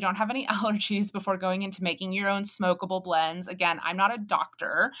sure that you don't have any allergies before going into making your own smokable blends. Again, I'm not a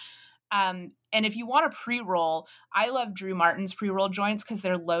doctor. And if you want a pre-roll, I love Drew Martin's pre-roll joints because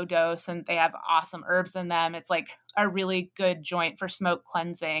they're low dose and they have awesome herbs in them. It's like a really good joint for smoke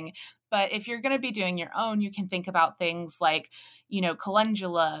cleansing. But if you're going to be doing your own, you can think about things like, you know,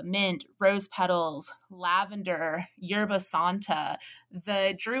 calendula, mint, rose petals, lavender, yerba santa.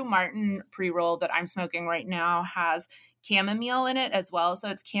 The Drew Martin pre-roll that I'm smoking right now has chamomile in it as well. So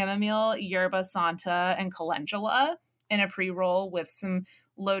it's chamomile, yerba santa, and calendula in a pre-roll with some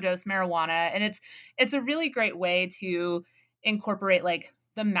low dose marijuana. And it's a really great way to incorporate like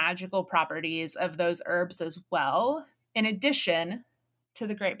the magical properties of those herbs as well, in addition to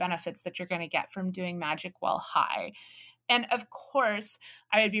the great benefits that you're going to get from doing magic while high. And of course,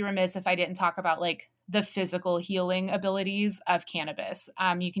 I would be remiss if I didn't talk about like the physical healing abilities of cannabis.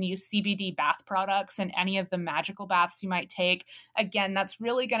 You can use CBD bath products in any of the magical baths you might take. Again, that's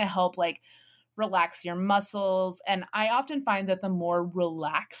really going to help like relax your muscles. And I often find that the more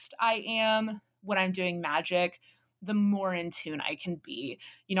relaxed I am when I'm doing magic, the more in tune I can be.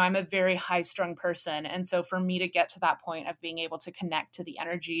 You know, I'm a very high strung person. And so for me to get to that point of being able to connect to the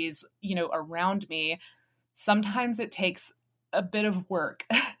energies, you know, around me, sometimes it takes a bit of work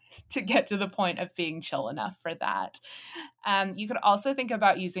to get to the point of being chill enough for that. You could also think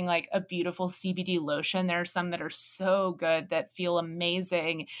about using like a beautiful CBD lotion. There are some that are so good that feel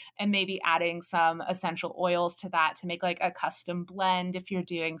amazing, and maybe adding some essential oils to that to make like a custom blend if you're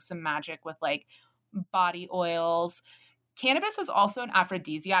doing some magic with like body oils. Cannabis is also an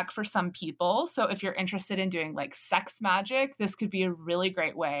aphrodisiac for some people. So if you're interested in doing like sex magic, this could be a really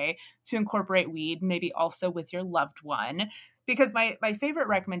great way to incorporate weed, maybe also with your loved one. Because my favorite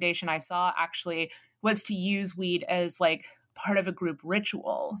recommendation I saw actually was to use weed as like part of a group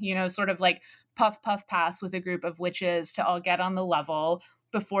ritual, you know, sort of like puff, puff, pass with a group of witches to all get on the level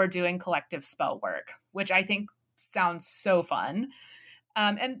before doing collective spell work, which I think sounds so fun.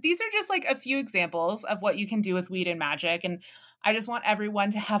 And these are just like a few examples of what you can do with weed and magic. And I just want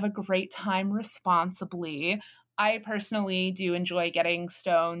everyone to have a great time responsibly. I personally do enjoy getting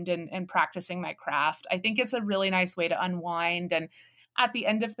stoned and practicing my craft. I think it's a really nice way to unwind. And at the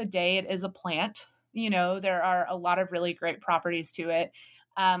end of the day, it is a plant. You know, there are a lot of really great properties to it.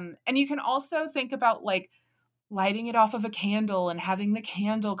 And you can also think about like lighting it off of a candle and having the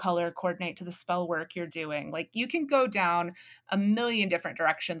candle color coordinate to the spell work you're doing. Like you can go down a million different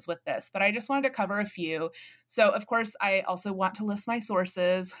directions with this, but I just wanted to cover a few. So, of course, I also want to list my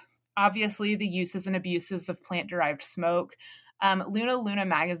sources. Obviously, the uses and abuses of plant-derived smoke. Luna Luna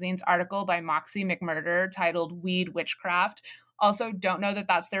Magazine's article by Moxie McMurder titled Weed Witchcraft. Also, don't know that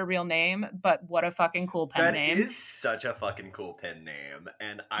that's their real name, but what a fucking cool pen name. That is such a fucking cool pen name.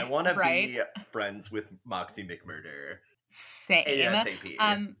 And I want to be friends with Moxie McMurder. Same.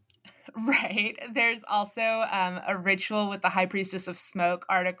 ASAP. Right. There's also a Ritual with the High Priestess of Smoke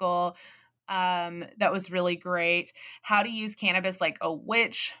article that was really great. How to use cannabis like a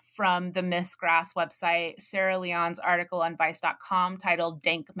witch from the Miss Grass website, Sarah Leon's article on Vice.com titled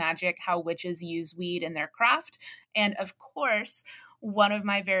Dank Magic, How Witches Use Weed in Their Craft. And of course, one of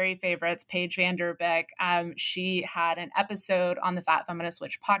my very favorites, Paige Vanderbeek, she had an episode on the Fat Feminist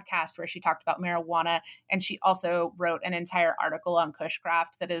Witch podcast where she talked about marijuana. And she also wrote an entire article on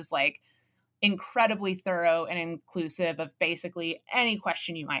Kushcraft that is like incredibly thorough and inclusive of basically any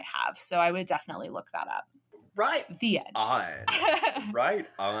question you might have. So I would definitely look that up. Right The end. Right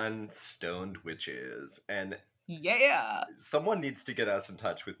on, Stoned Witches. And yeah, someone needs to get us in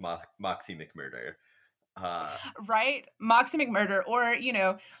touch with Moxie McMurder. Right? Moxie McMurder. Or,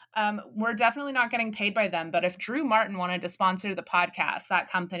 we're definitely not getting paid by them, but if Drew Martin wanted to sponsor the podcast, that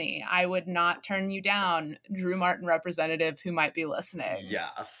company, I would not turn you down, Drew Martin representative who might be listening. Yeah,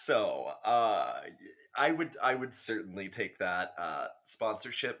 so I would certainly take that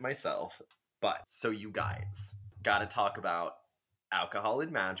sponsorship myself. But so you guys gotta talk about alcohol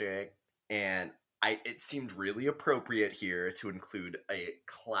and magic, and it seemed really appropriate here to include a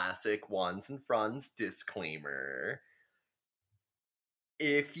classic Wands and Fronds disclaimer.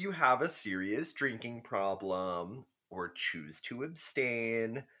 If you have a serious drinking problem or choose to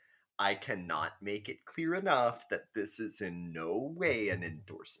abstain, I cannot make it clear enough that this is in no way an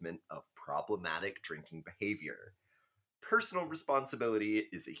endorsement of problematic drinking behavior. Personal responsibility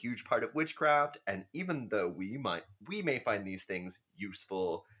is a huge part of witchcraft, and even though we may find these things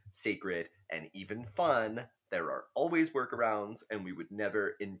useful, sacred, and even fun, there are always workarounds, and we would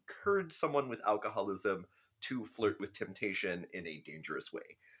never encourage someone with alcoholism to flirt with temptation in a dangerous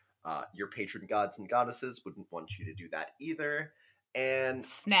way. Your patron gods and goddesses wouldn't want you to do that either. And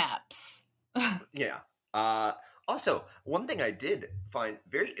snaps. Yeah. Also, one thing I did find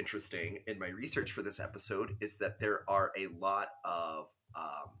very interesting in my research for this episode is that there are a lot of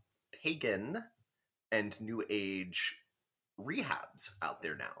pagan and New Age rehabs out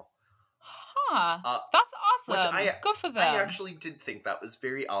there now. Huh. That's awesome. Good for them. I actually did think that was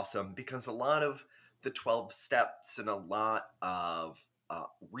very awesome because a lot of the 12 steps and a lot of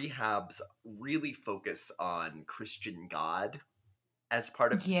rehabs really focus on Christian God as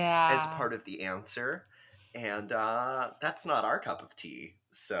part of the answer, and that's not our cup of tea.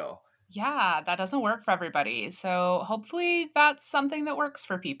 So yeah, that doesn't work for everybody. So hopefully that's something that works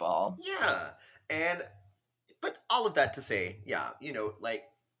for people. Yeah, but all of that to say, yeah, like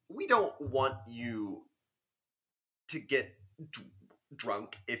we don't want you to get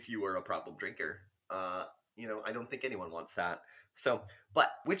drunk if you are a problem drinker. I don't think anyone wants that. So,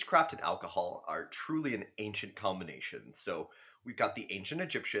 but witchcraft and alcohol are truly an ancient combination. So we've got the ancient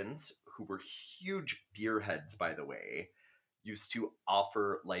Egyptians, who were huge beer heads, by the way, used to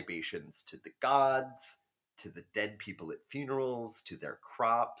offer libations to the gods, to the dead people at funerals, to their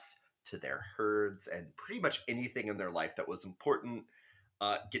crops, to their herds, and pretty much anything in their life that was important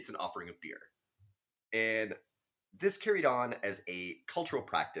gets an offering of beer. And this carried on as a cultural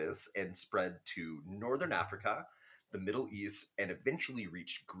practice and spread to Northern Africa, the Middle East, and eventually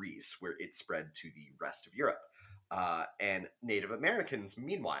reached Greece, where it spread to the rest of Europe. And Native Americans,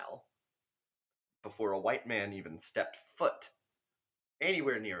 meanwhile, before a white man even stepped foot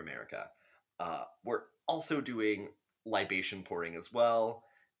anywhere near America, were also doing libation pouring as well,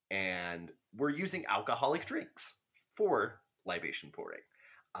 and were using alcoholic drinks for libation pouring.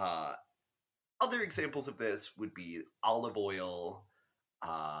 Other examples of this would be olive oil,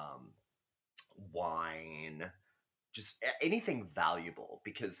 wine, just anything valuable,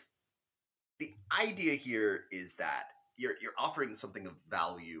 because the idea here is that you're offering something of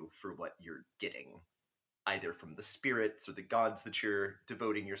value for what you're getting, either from the spirits or the gods that you're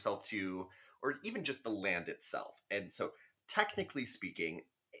devoting yourself to, or even just the land itself. And so, technically speaking,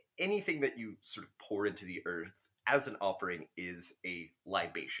 anything that you sort of pour into the earth as an offering is a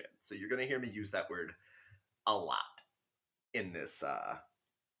libation. So you're going to hear me use that word a lot in this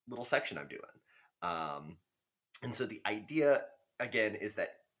little section I'm doing. And so the idea, again, is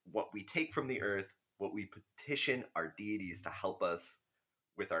that what we take from the earth, what we petition our deities to help us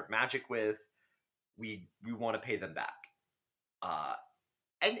with our magic with, we want to pay them back.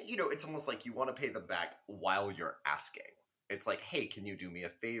 And, it's almost like you want to pay them back while you're asking. It's like, hey, can you do me a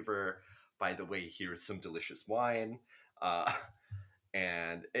favor? By the way, here's some delicious wine.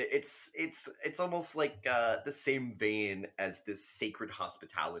 And it's almost like the same vein as this sacred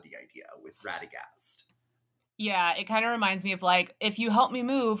hospitality idea with Radagast. Yeah, it kind of reminds me of like, if you help me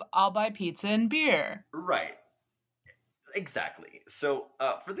move, I'll buy pizza and beer. Right. Exactly. So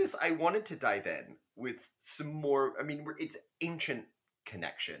for this, I wanted to dive in with some more, it's ancient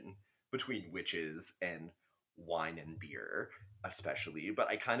connection between witches and wine and beer, especially, but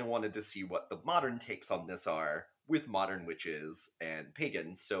I kind of wanted to see what the modern takes on this are with modern witches and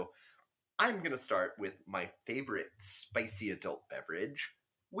pagans. So I'm going to start with my favorite spicy adult beverage,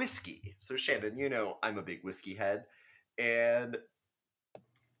 whiskey. So Shannon, you know I'm a big whiskey head. And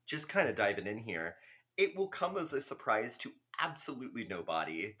just kind of diving in here, it will come as a surprise to absolutely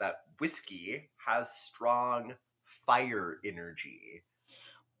nobody that whiskey has strong fire energy.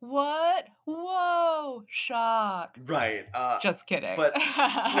 What? Whoa! Shock. Right. Just kidding. But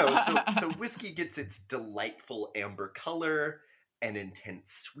no, so whiskey gets its delightful amber color and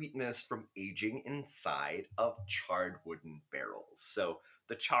intense sweetness from aging inside of charred wooden barrels. So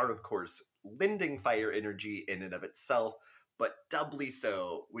the char, of course, lending fire energy in and of itself, but doubly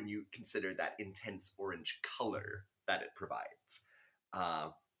so when you consider that intense orange color that it provides.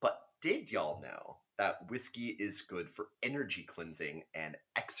 But did y'all know that whiskey is good for energy cleansing and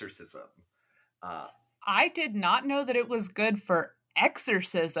exorcism? I did not know that it was good for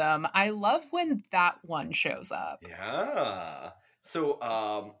exorcism. I love when that one shows up. Yeah.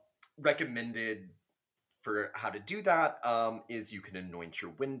 So, recommended for how to do that is you can anoint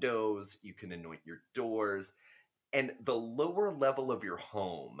your windows, you can anoint your doors, and the lower level of your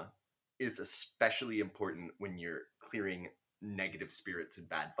home is especially important when you're clearing negative spirits and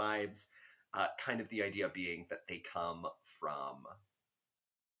bad vibes. Kind of the idea being that they come from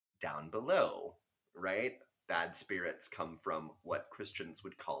down below, right? Bad spirits come from what Christians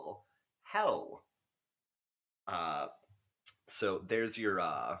would call hell. Uh, so there's your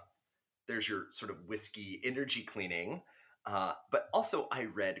sort of whiskey energy cleaning. But also, I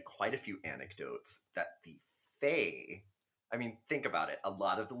read quite a few anecdotes that the Fae, I mean, think about it. A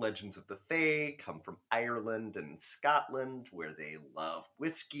lot of the legends of the Fae come from Ireland and Scotland, where they love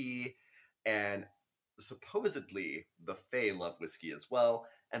whiskey. And supposedly, the Fae love whiskey as well,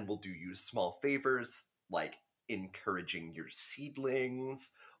 and will do you small favors like encouraging your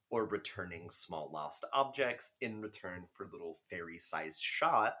seedlings or returning small lost objects in return for little fairy-sized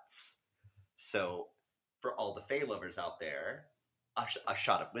shots. So, for all the Fae lovers out there, a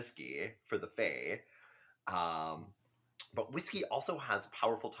shot of whiskey for the Fae. Um, but whiskey also has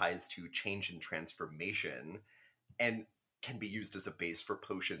powerful ties to change and transformation and can be used as a base for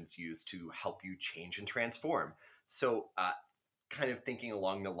potions used to help you change and transform. So, kind of thinking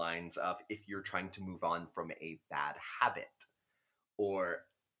along the lines of if you're trying to move on from a bad habit, or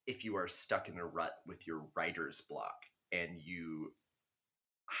if you are stuck in a rut with your writer's block and you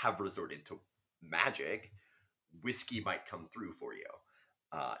have resorted to magic, whiskey might come through for you.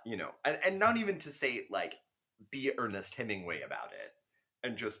 And not even to say like be Ernest Hemingway about it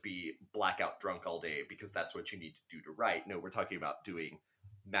and just be blackout drunk all day because that's what you need to do to write. No, we're talking about doing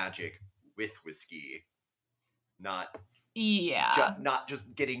magic with whiskey, not not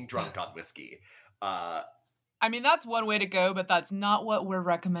just getting drunk on whiskey. I mean, that's one way to go, but that's not what we're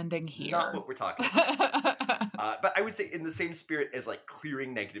recommending here. Not what we're talking about. But I would say in the same spirit as like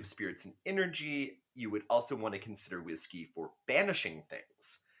clearing negative spirits and energy, you would also want to consider whiskey for banishing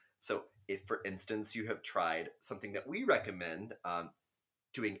things. So if, for instance, you have tried something that we recommend,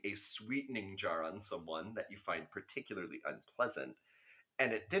 doing a sweetening jar on someone that you find particularly unpleasant,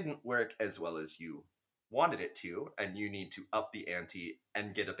 and it didn't work as well as you wanted it to, and you need to up the ante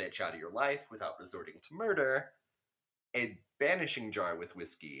and get a bitch out of your life without resorting to murder, a banishing jar with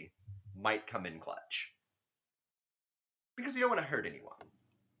whiskey might come in clutch. Because we don't want to hurt anyone.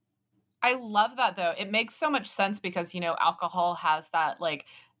 I love that, though. It makes so much sense because, alcohol has that, like,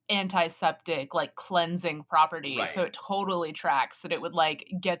 antiseptic, like, cleansing property. Right. So it totally tracks that it would, like,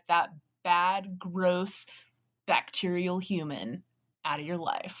 get that bad, gross, bacterial human out of your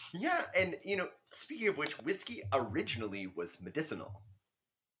life. Yeah, and, speaking of which, whiskey originally was medicinal.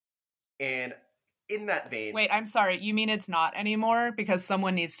 And in that vein... Wait, I'm sorry. You mean it's not anymore? Because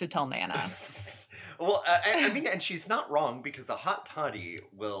someone needs to tell Nana. Well, I mean, and she's not wrong because a hot toddy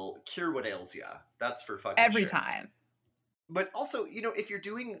will cure what ails ya. That's for fucking Every sure. time. But also, if you're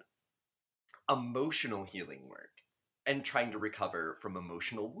doing emotional healing work and trying to recover from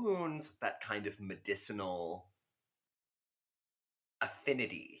emotional wounds, that kind of medicinal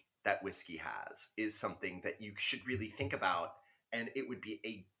affinity that whiskey has is something that you should really think about, and it would be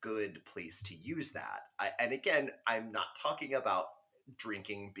a good place to use that. And again, I'm not talking about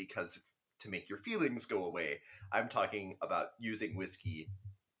drinking because to make your feelings go away. I'm talking about using whiskey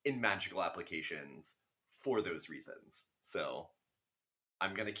in magical applications for those reasons. So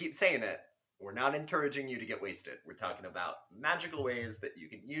I'm going to keep saying it. We're not encouraging you to get wasted. We're talking about magical ways that you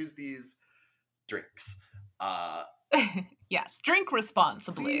can use these drinks. Yes, drink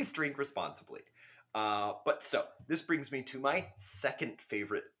responsibly. Please drink responsibly. But so, this brings me to my second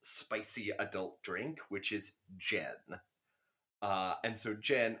favorite spicy adult drink, which is gin. And so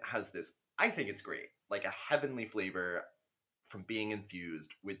gin has this, I think it's great, like a heavenly flavor from being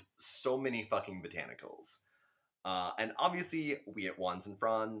infused with so many fucking botanicals. And obviously, we at Wands and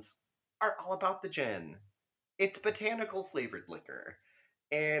Fronds are all about the gin. It's botanical flavored liquor.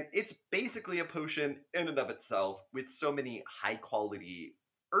 And it's basically a potion in and of itself with so many high quality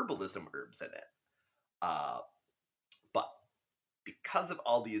herbalism herbs in it. Uh, but because of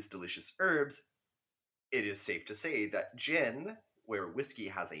all these delicious herbs, it is safe to say that gin, where whiskey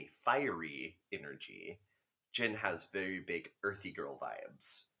has a fiery energy, gin has very big earthy girl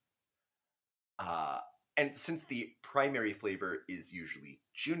vibes. And since the primary flavor is usually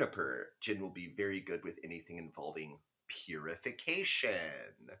juniper, gin will be very good with anything involving purification.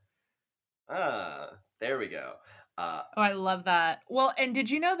 There we go. Oh, I love that. Well, and did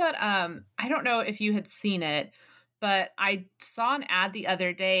you know that I don't know if you had seen it, but I saw an ad the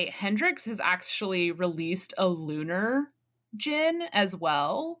other day. Hendrix has actually released a lunar gin as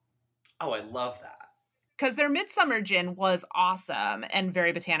well. Oh, I love that. Because their midsummer gin was awesome and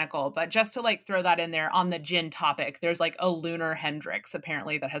very botanical, but just to like throw that in there on the gin topic, there's like a lunar Hendrix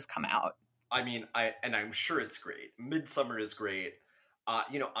apparently that has come out. I mean, I'm sure it's great. Midsummer is great.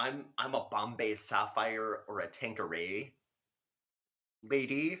 I'm a Bombay Sapphire or a Tanqueray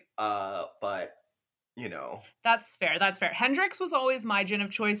lady, but That's fair. That's fair. Hendrix was always my gin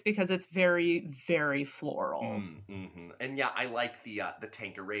of choice because it's very, very floral. Mm-hmm. And yeah, I like the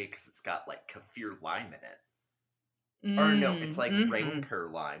Tanqueray because it's got like kaffir lime in it. Or no, it's like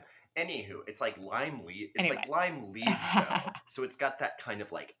Rangpur lime. Anywho, it's like lime leaf. It's like lime leaves though, so it's got that kind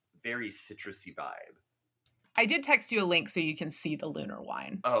of like very citrusy vibe. I did text you a link so you can see the lunar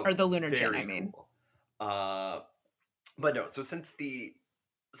wine. Oh, or the lunar gin, I mean. Cool. But no, so since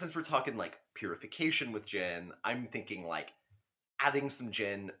we're talking like purification with gin, I'm thinking like adding some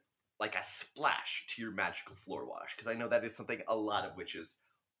gin, like a splash to your magical floor wash, because I know that is something a lot of witches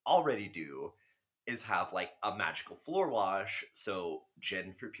already do, is have like a magical floor wash. So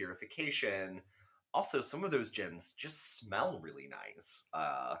gin for purification. Also, some of those gins just smell really nice.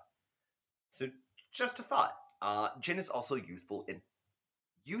 So just a thought. Gin is also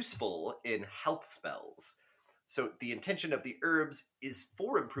useful in health spells. So the intention of the herbs is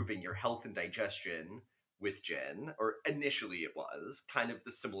for improving your health and digestion with gin, or initially it was kind of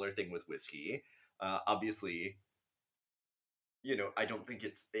the similar thing with whiskey. Obviously, I don't think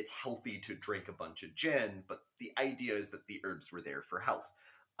it's healthy to drink a bunch of gin, but the idea is that the herbs were there for health.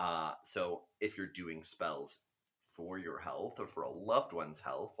 So if you're doing spells for your health or for a loved one's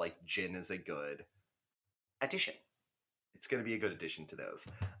health, like gin is a good addition. It's going to be a good addition to those.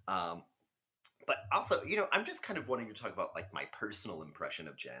 But also, I'm just kind of wanting to talk about like my personal impression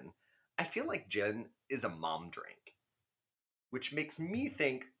of gin. I feel like gin is a mom drink, which makes me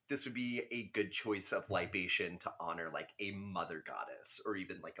think this would be a good choice of libation to honor like a mother goddess or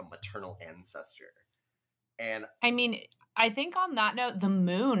even like a maternal ancestor. And I mean, I think on that note, the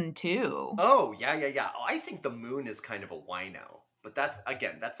moon too. Oh, yeah. I think the moon is kind of a wino, but that's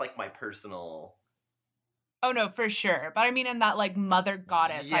like my personal... Oh, no, for sure. But I mean, in that, like, mother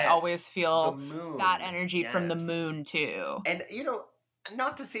goddess, yes, I always feel moon, that energy from the moon, too. And,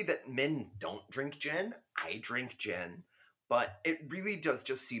 not to say that men don't drink gin. I drink gin. But it really does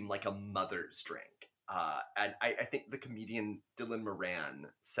just seem like a mother's drink. And I think the comedian Dylan Moran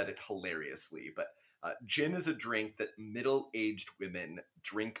said it hilariously. But gin is a drink that middle-aged women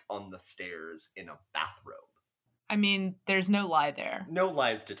drink on the stairs in a bathrobe. I mean, there's no lie there. No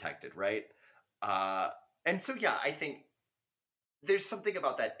lies detected, right? And so, yeah, I think there's something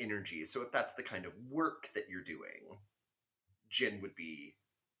about that energy. So if that's the kind of work that you're doing, gin would be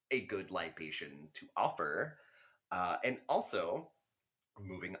a good libation to offer. And also,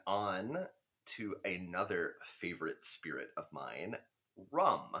 moving on to another favorite spirit of mine,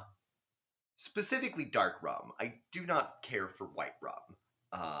 rum. Specifically dark rum. I do not care for white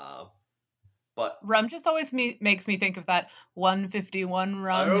rum. But rum just always makes me think of that 151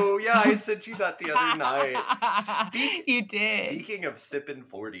 rum. Oh, yeah, I sent you that the other night. You did. Speaking of sippin'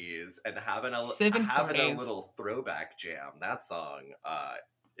 40s and having a little throwback jam, that song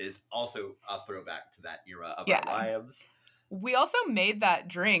is also a throwback to that era of our lives. We also made that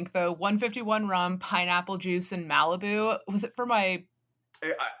drink, the 151 rum, pineapple juice, and Malibu. Was it for my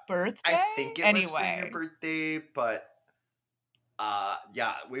birthday? I think it was for your birthday, but...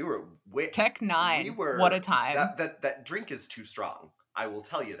 yeah, we were... Tech 9. What a time. That drink is too strong. I will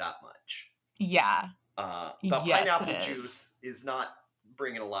tell you that much. Yeah. The pineapple juice is not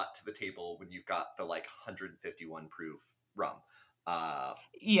bringing a lot to the table when you've got the, 151 proof rum.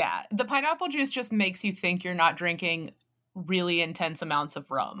 Yeah, the pineapple juice just makes you think you're not drinking really intense amounts of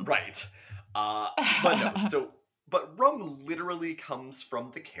rum. Right. But no, but rum literally comes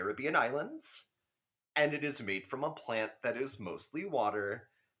from the Caribbean islands. and it is made from a plant that is mostly water.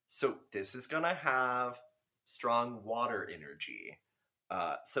 So this is gonna have strong water energy.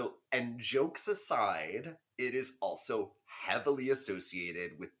 And jokes aside, it is also heavily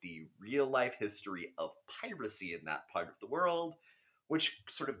associated with the real life history of piracy in that part of the world, which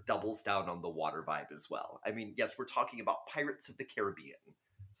sort of doubles down on the water vibe as well. I mean, yes, we're talking about Pirates of the Caribbean.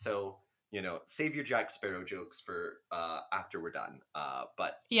 So, save your Jack Sparrow jokes for after we're done.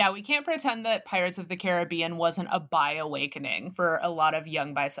 But Yeah, we can't pretend that Pirates of the Caribbean wasn't a bi awakening for a lot of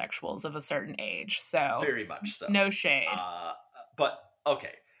young bisexuals of a certain age. So, very much so. no shade. But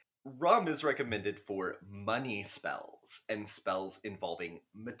okay. Rum is recommended for money spells and spells involving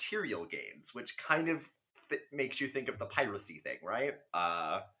material gains, which kind of makes you think of the piracy thing, right?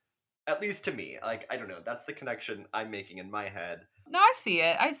 At least to me. Like, I don't know. That's the connection I'm making in my head. No, I see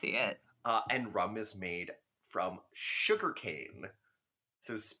it. I see it. And rum is made from sugarcane.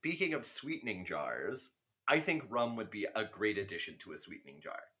 So speaking of sweetening jars, I think rum would be a great addition to a sweetening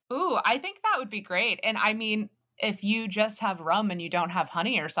jar. Ooh, I think that would be great. And I mean, if you just have rum and you don't have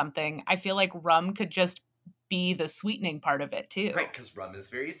honey or something, I feel like rum could just be the sweetening part of it too. Right, because rum is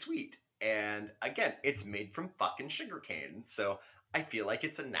very sweet. And again, it's made from fucking sugarcane. So I feel like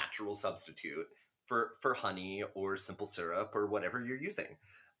it's a natural substitute for honey or simple syrup or whatever you're using.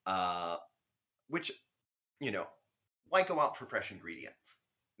 Which, why go out for fresh ingredients?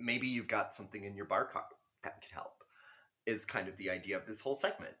 Maybe you've got something in your bar cart that could help. Is kind of the idea of this whole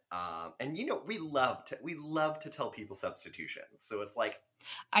segment. And we love to tell people substitutions. So it's like,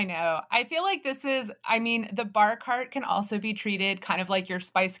 I know. I feel like the bar cart can also be treated kind of like your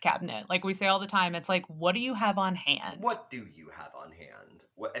spice cabinet. Like we say all the time, it's like, what do you have on hand? What do you have on hand?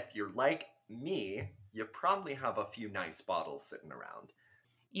 Well, if you're like me, you probably have a few nice bottles sitting around.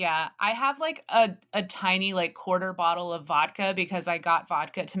 Yeah, I have like a tiny like quarter bottle of vodka because I got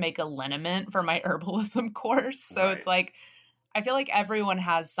vodka to make a liniment for my herbalism course. So Right. It's like I feel like everyone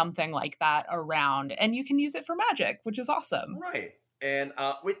has something like that around and you can use it for magic, which is awesome. Right. And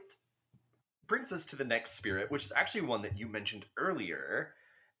which brings us to the next spirit, which is actually one that you mentioned earlier.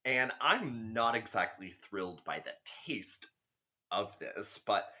 And I'm not exactly thrilled by the taste of this,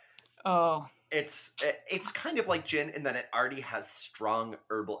 but Oh, it's kind of like gin in that it already has strong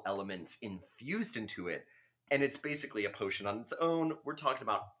herbal elements infused into it, and it's basically a potion on its own. We're talking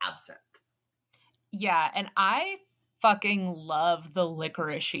about absinthe. yeah, and I fucking love the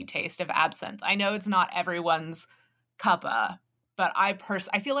licoricey taste of absinthe. I know it's not everyone's cuppa, but I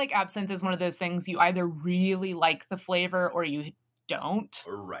feel like absinthe is one of those things you either really like the flavor or you don't.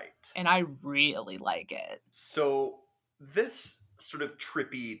 Right. And I really like it. So this sort of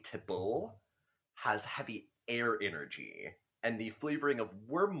trippy tipple has heavy air energy, and the flavoring of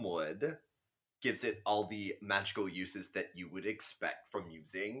wormwood gives it all the magical uses that you would expect from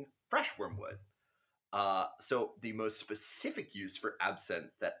using fresh wormwood. So the most specific use for absinthe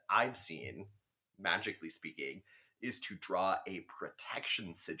that I've seen, magically speaking, is to draw a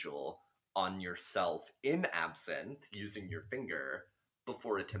protection sigil on yourself in absinthe using your finger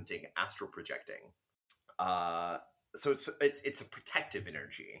before attempting astral projecting. So it's a protective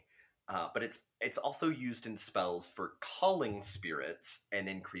energy, but it's also used in spells for calling spirits and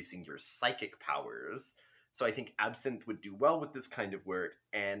increasing your psychic powers. So I think absinthe would do well with this kind of work,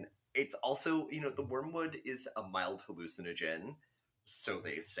 and it's also the wormwood is a mild hallucinogen, so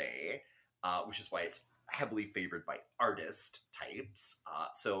they say, which is why it's heavily favored by artist types.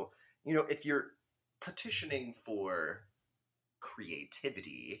 So if you're petitioning for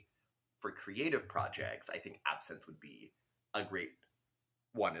creativity for creative projects, I think absinthe would be a great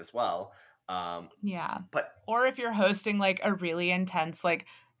one as well. Yeah. But or if you're hosting like a really intense like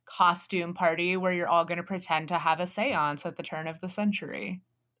costume party where you're all going to pretend to have a seance at the turn of the century.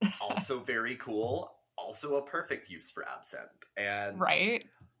 Also very cool. Also a perfect use for absinthe. And right.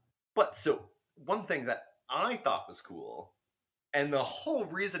 But so one thing that I thought was cool, and the whole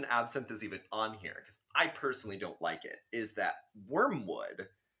reason absinthe is even on here, because I personally don't like it, is that wormwood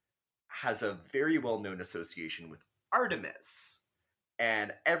has a very well-known association with Artemis.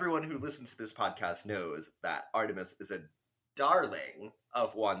 And everyone who listens to this podcast knows that Artemis is a darling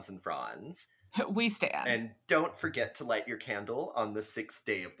of wands and fronds. We stand. And don't forget to light your candle on the 6th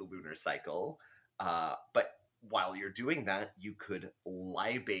day of the lunar cycle. But while you're doing that, you could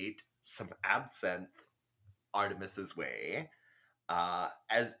libate some absinthe Artemis's way,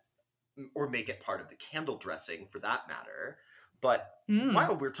 or make it part of the candle dressing for that matter. But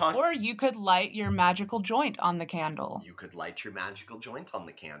while we're talking... Or you could light your magical joint on the candle. You could light your magical joint on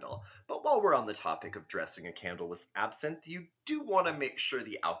the candle. But while we're on the topic of dressing a candle with absinthe, you do want to make sure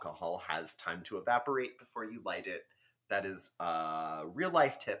the alcohol has time to evaporate before you light it. That is a real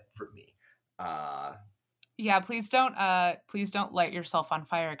life tip for me. Uh, Yeah, please don't light yourself on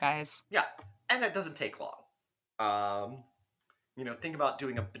fire, guys. yeah, and it doesn't take long. Um, think about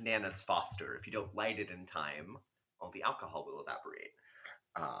doing a bananas Foster. If you don't light it in time, all the alcohol will evaporate.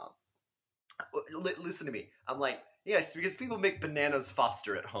 Um, listen to me. I'm like, yes, because people make bananas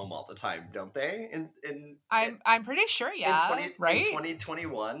Foster at home all the time, don't they? I'm pretty sure, in yeah, right?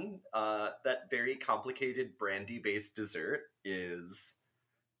 2021, that very complicated brandy based dessert is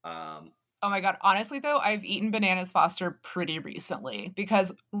Oh my god, honestly though, I've eaten bananas Foster pretty recently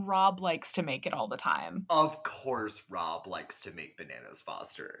because Rob likes to make it all the time. of course Rob likes to make bananas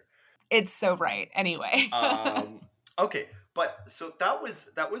Foster. It's so right. Anyway. Okay, but so that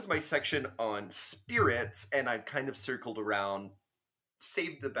was my section on spirits, and I've kind of circled around,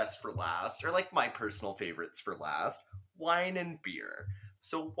 saved the best for last, or like my personal favorites for last, wine and beer.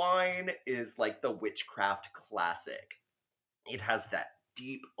 So wine is like the witchcraft classic. It has that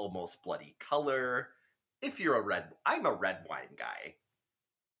deep, almost bloody color. If you're I'm a red wine guy.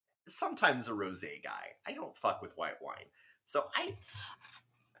 Sometimes a rosé guy. I don't fuck with white wine. So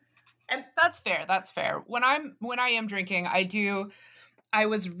That's fair. That's fair. When I am drinking, I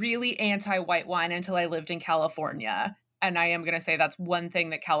was really anti white wine until I lived in California. And I am going to say that's one thing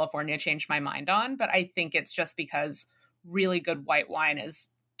that California changed my mind on, but I think it's just because really good white wine is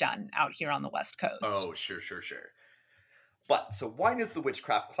done out here on the West Coast. Oh, sure. But so wine is the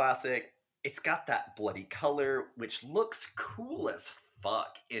witchcraft classic. It's got that bloody color, which looks cool as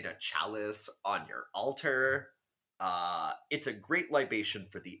fuck in a chalice on your altar. It's a great libation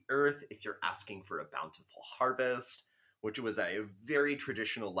for the earth if you're asking for a bountiful harvest, which was a very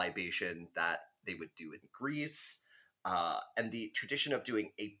traditional libation that they would do in Greece. And the tradition of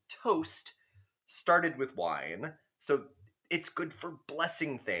doing a toast started with wine. So it's good for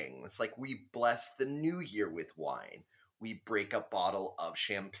blessing things. Like we bless the new year with wine. We break a bottle of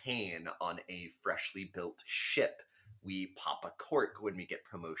champagne on a freshly built ship. We pop a cork when we get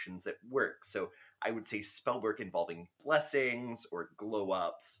promotions at work. So I would say spell work involving blessings or glow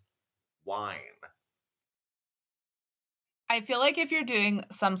ups, wine. I feel like if you're doing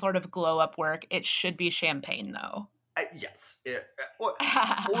some sort of glow up work, it should be champagne though. Yes. Or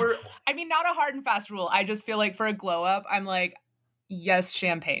I mean, not a hard and fast rule. I just feel like for a glow up, I'm like, yes,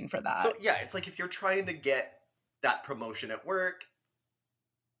 champagne for that. So yeah, it's like if you're trying to get that promotion at work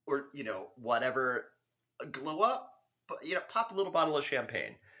or, whatever, a glow up, but, pop a little bottle of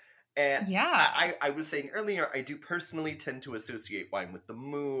champagne. And yeah, I was saying earlier, I do personally tend to associate wine with the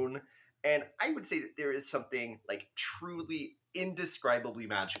moon. And I would say that there is something like truly indescribably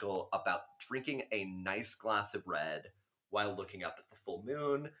magical about drinking a nice glass of red while looking up at the full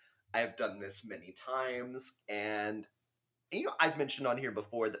moon. I've done this many times. And, I've mentioned on here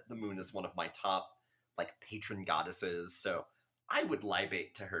before that the moon is one of my top like patron goddesses. So I would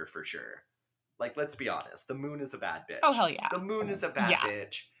libate to her for sure. Like, let's be honest. The moon is a bad bitch. Oh, hell yeah. The moon is a bad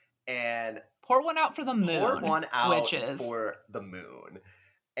bitch. And pour one out for the moon. Pour one out for the moon.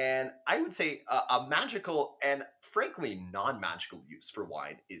 And I would say a magical and frankly non-magical use for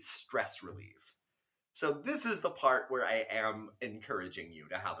wine is stress relief. So this is the part where I am encouraging you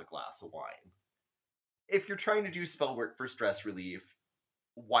to have a glass of wine. If you're trying to do spell work for stress relief,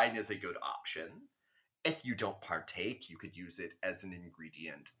 wine is a good option. If you don't partake, you could use it as an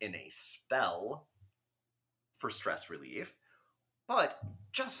ingredient in a spell for stress relief. But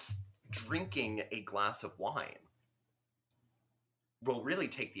just drinking a glass of wine will really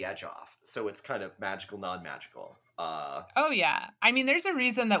take the edge off. So it's kind of magical, non-magical. Oh, yeah. I mean, there's a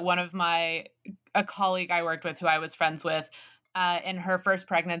reason that a colleague I worked with who I was friends with, in her first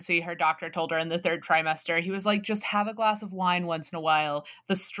pregnancy, her doctor told her in the third trimester, he was like, just have a glass of wine once in a while.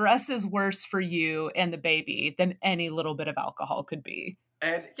 The stress is worse for you and the baby than any little bit of alcohol could be.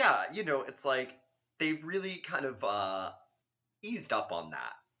 And yeah, it's like they've really kind of eased up on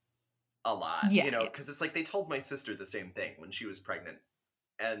that a lot, because it's like they told my sister the same thing when she was pregnant.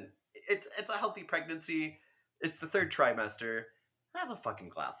 And it's a healthy pregnancy. It's the third trimester. Have a fucking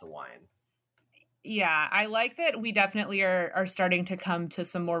glass of wine. Yeah, I like that we definitely are starting to come to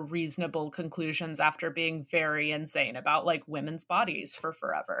some more reasonable conclusions after being very insane about like women's bodies for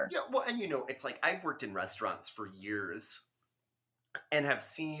forever. Yeah, well, and it's like I've worked in restaurants for years and have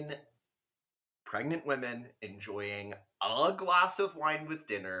seen pregnant women enjoying a glass of wine with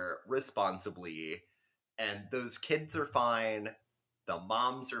dinner responsibly, and those kids are fine, the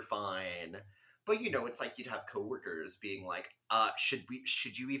moms are fine. But it's like you'd have coworkers being like,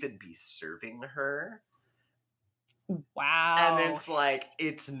 should you even be serving her? Wow. And it's like,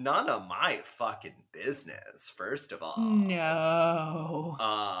 it's none of my fucking business, first of all. No.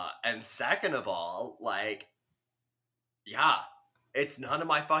 And second of all, like, yeah, It's none of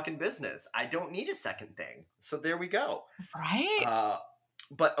my fucking business. I don't need a second thing. So there we go. Right?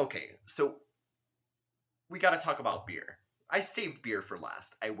 But okay, so we got to talk about beer. I saved beer for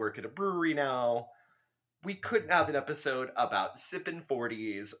last. I work at a brewery now. We couldn't have an episode about sipping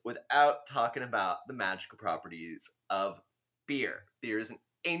 40s without talking about the magical properties of beer. Beer is an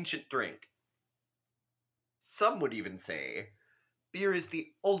ancient drink. Some would even say beer is the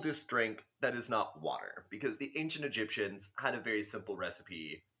oldest drink that is not water, because the ancient Egyptians had a very simple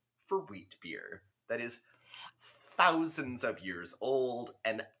recipe for wheat beer that is thousands of years old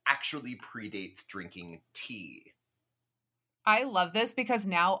and actually predates drinking tea. I love this because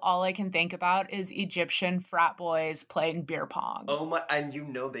now all I can think about is Egyptian frat boys playing beer pong. Oh my, and you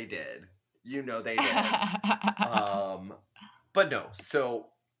know they did. You know they did. But no, so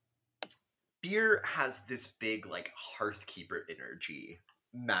beer has this big like hearthkeeper energy,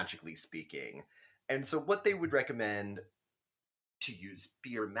 magically speaking. And so what they would recommend to use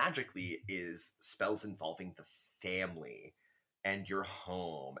beer magically is spells involving the family and your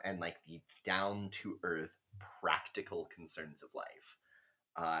home and like the down to earth practical concerns of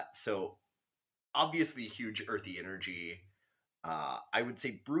life. So obviously huge earthy energy. I would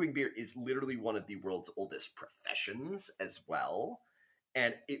say brewing beer is literally one of the world's oldest professions as well.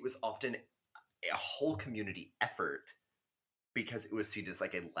 And it was often a whole community effort because it was seen as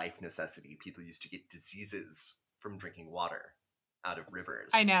like a life necessity. People used to get diseases from drinking water out of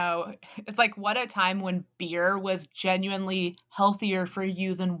rivers. I know. It's like, what a time when beer was genuinely healthier for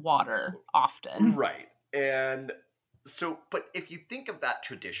you than water, often. Right. And so, but if you think of that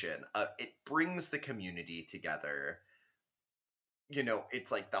tradition, it brings the community together. You know,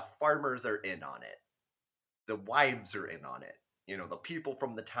 it's like the farmers are in on it, the wives are in on it, you know, the people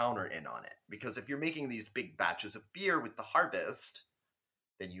from the town are in on it. Because if you're making these big batches of beer with the harvest,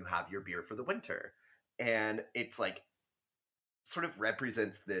 then you have your beer for the winter. And it's like, sort of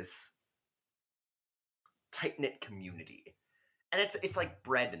represents this tight-knit community. And it's like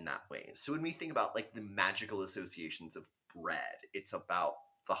bread in that way. So when we think about like the magical associations of bread, it's about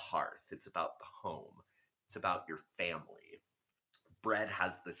the hearth, it's about the home, it's about your family. Bread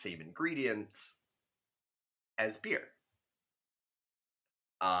has the same ingredients as beer.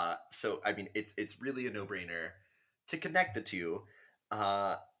 So I mean, it's really a no-brainer to connect the two.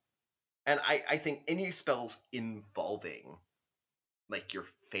 And I think any spells involving like your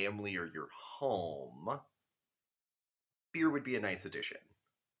family or your home, beer would be a nice addition.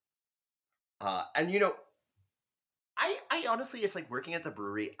 And you know, I honestly, it's like working at the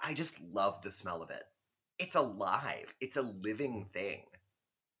brewery, I just love the smell of it. It's alive. It's a living thing.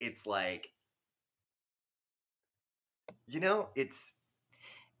 It's like, you know, it's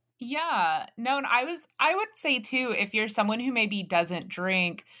Yeah. No, and I would say too, if you're someone who maybe doesn't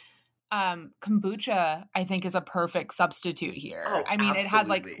drink, kombucha, I think, is a perfect substitute here. oh, I mean, it has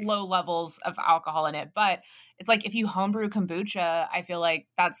like absolutely. low levels of alcohol in it, but it's like if you homebrew kombucha, I feel like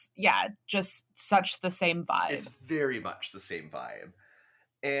that's, yeah, just such the same vibe. It's very much the same vibe.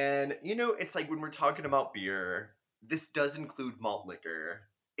 And you know, it's like when we're talking about beer, this does include malt liquor.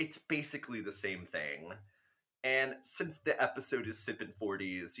 It's basically the same thing. And since the episode is sipping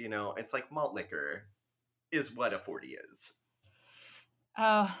 40s, you know, it's like malt liquor is what a 40 is.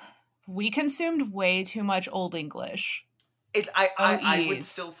 Uh, we consumed way too much Old English. I would OEs.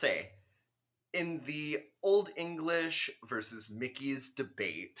 still say in the Old English versus Mickey's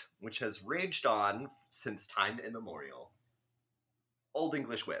debate, which has raged on since time immemorial, Old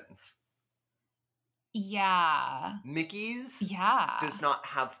English wins. Yeah. Mickey's Yeah. does not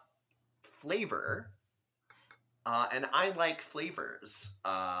have flavor, and I like flavors.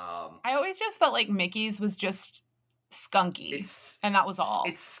 I always just felt like Mickey's was just skunky, and that was all.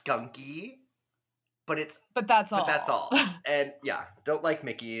 It's skunky, but that's all. But that's all. And yeah, don't like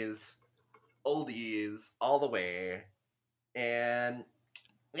Mickey's, oldies all the way. And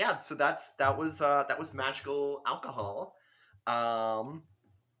yeah, so that was magical alcohol. I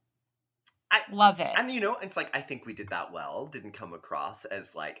love it. And you know, it's like I think we did that well. Didn't come across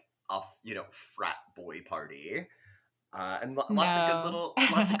as like a frat boy party. And lots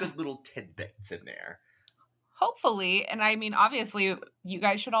of good little tidbits in there. Hopefully, and I mean, obviously, you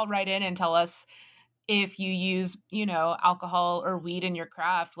guys should all write in and tell us if you use, alcohol or weed in your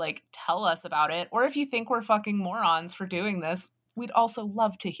craft. Like, tell us about it. Or if you think we're fucking morons for doing this, we'd also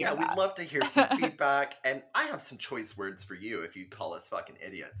love to hear that. We'd love to hear some feedback. And I have some choice words for you if you call us fucking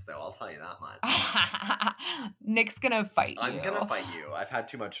idiots, though. I'll tell you that much. Nick's gonna fight you. I'm gonna fight you. I've had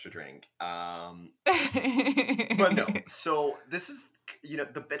too much to drink. But no. So this is,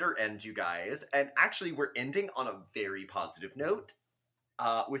 the bitter end, you guys. And actually, we're ending on a very positive note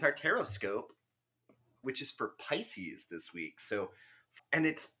with our Tarot Scope. which is for Pisces this week. So, and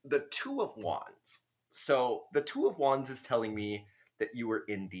it's the Two of Wands. So the Two of Wands is telling me that you are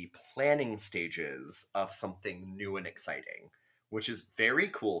in the planning stages of something new and exciting, which is very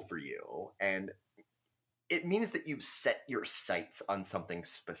cool for you. And it means that you've set your sights on something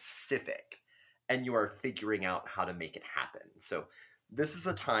specific and you are figuring out how to make it happen. So this is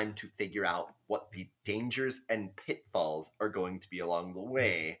a time to figure out what the dangers and pitfalls are going to be along the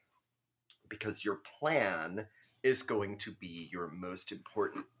way, because your plan is going to be your most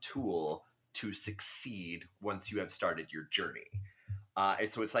important tool to succeed once you have started your journey. And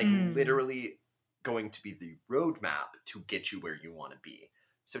so it's like literally going to be the roadmap to get you where you want to be.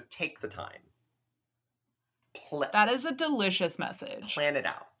 So take the time. That is a delicious message. Plan it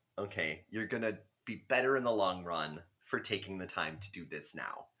out. Okay. You're going to be better in the long run for taking the time to do this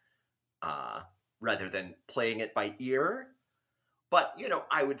now, rather than playing it by ear. But, you know,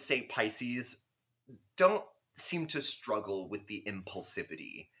 I would say Pisces don't seem to struggle with the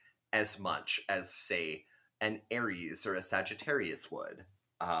impulsivity as much as, say, an Aries or a Sagittarius would.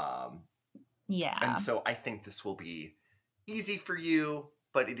 Yeah. And so I think this will be easy for you,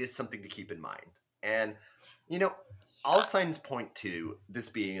 but it is something to keep in mind. And, you know, all signs point to this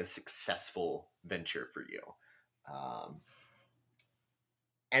being a successful venture for you.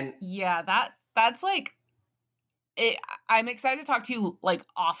 And yeah, that's like it. I'm excited to talk to you like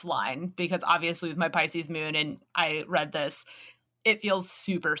offline, because obviously with my Pisces moon and I read this, it feels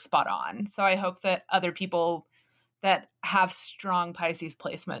super spot on. So I hope that other people that have strong Pisces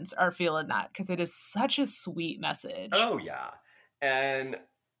placements are feeling that, because it is such a sweet message. Oh yeah. And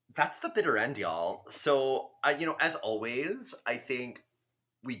that's the bitter end, y'all. So, you know, as always, I think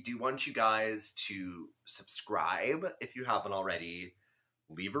we do want you guys to subscribe if you haven't already.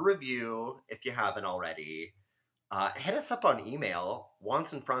 Leave a review if you haven't already. Hit us up on email,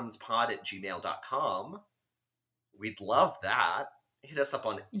 wandsandfronspod@gmail.com. We'd love that. Hit us up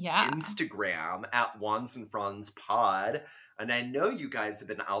on Instagram @wandsandfronspod. And I know you guys have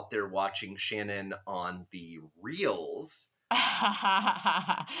been out there watching Shannon on the Reels.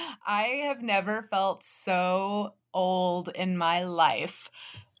 I have never felt so old in my life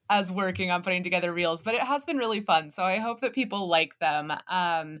as working on putting together Reels, but it has been really fun. So I hope that people like them.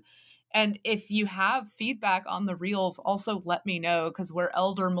 And if you have feedback on the Reels, also let me know, because we're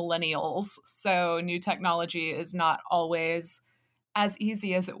elder millennials. So new technology is not always as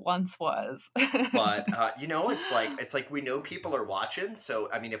easy as it once was. But, you know, it's like we know people are watching. So,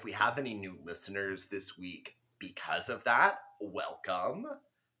 I mean, if we have any new listeners this week because of that, welcome.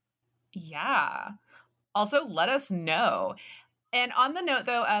 Yeah. Also, let us know. And on the note,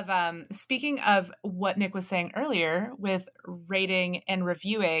 though, of speaking of what Nick was saying earlier with rating and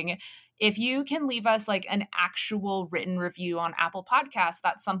reviewing, if you can leave us like an actual written review on Apple Podcasts,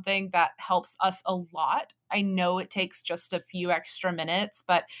 that's something that helps us a lot. I know it takes just a few extra minutes,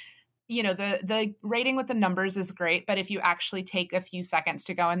 but you know, the rating with the numbers is great. But if you actually take a few seconds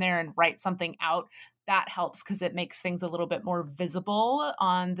to go in there and write something out, that helps, because it makes things a little bit more visible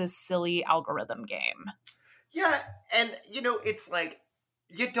on this silly algorithm game. Yeah, and you know, it's like,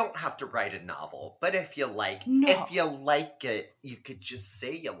 you don't have to write a novel, but if you like it, you could just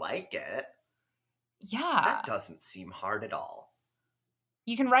say you like it. Yeah. That doesn't seem hard at all.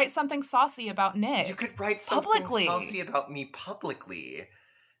 You can write something saucy about Nick. You could write something saucy about me publicly,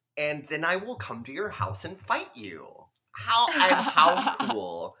 and then I will come to your house and fight you. How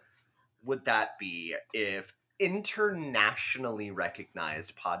cool would that be if internationally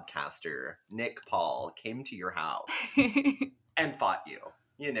recognized podcaster Nick Paul came to your house and fought you?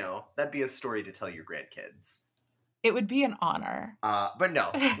 You know, that'd be a story to tell your grandkids. It would be an honor. But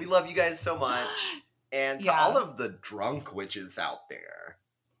no, we love you guys so much. And to all of the drunk witches out there.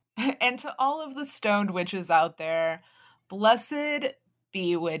 And to all of the stoned witches out there, blessed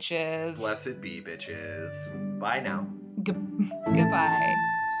be witches. Blessed be bitches. Bye now. Goodbye.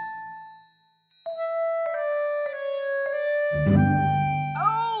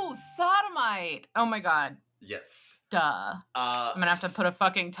 Oh, sodomite. Oh my god. Yes. Duh. I'm gonna have to put a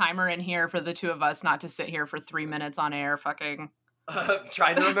fucking timer in here for the two of us not to sit here for 3 minutes on air fucking.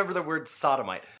 Trying to remember the word sodomite.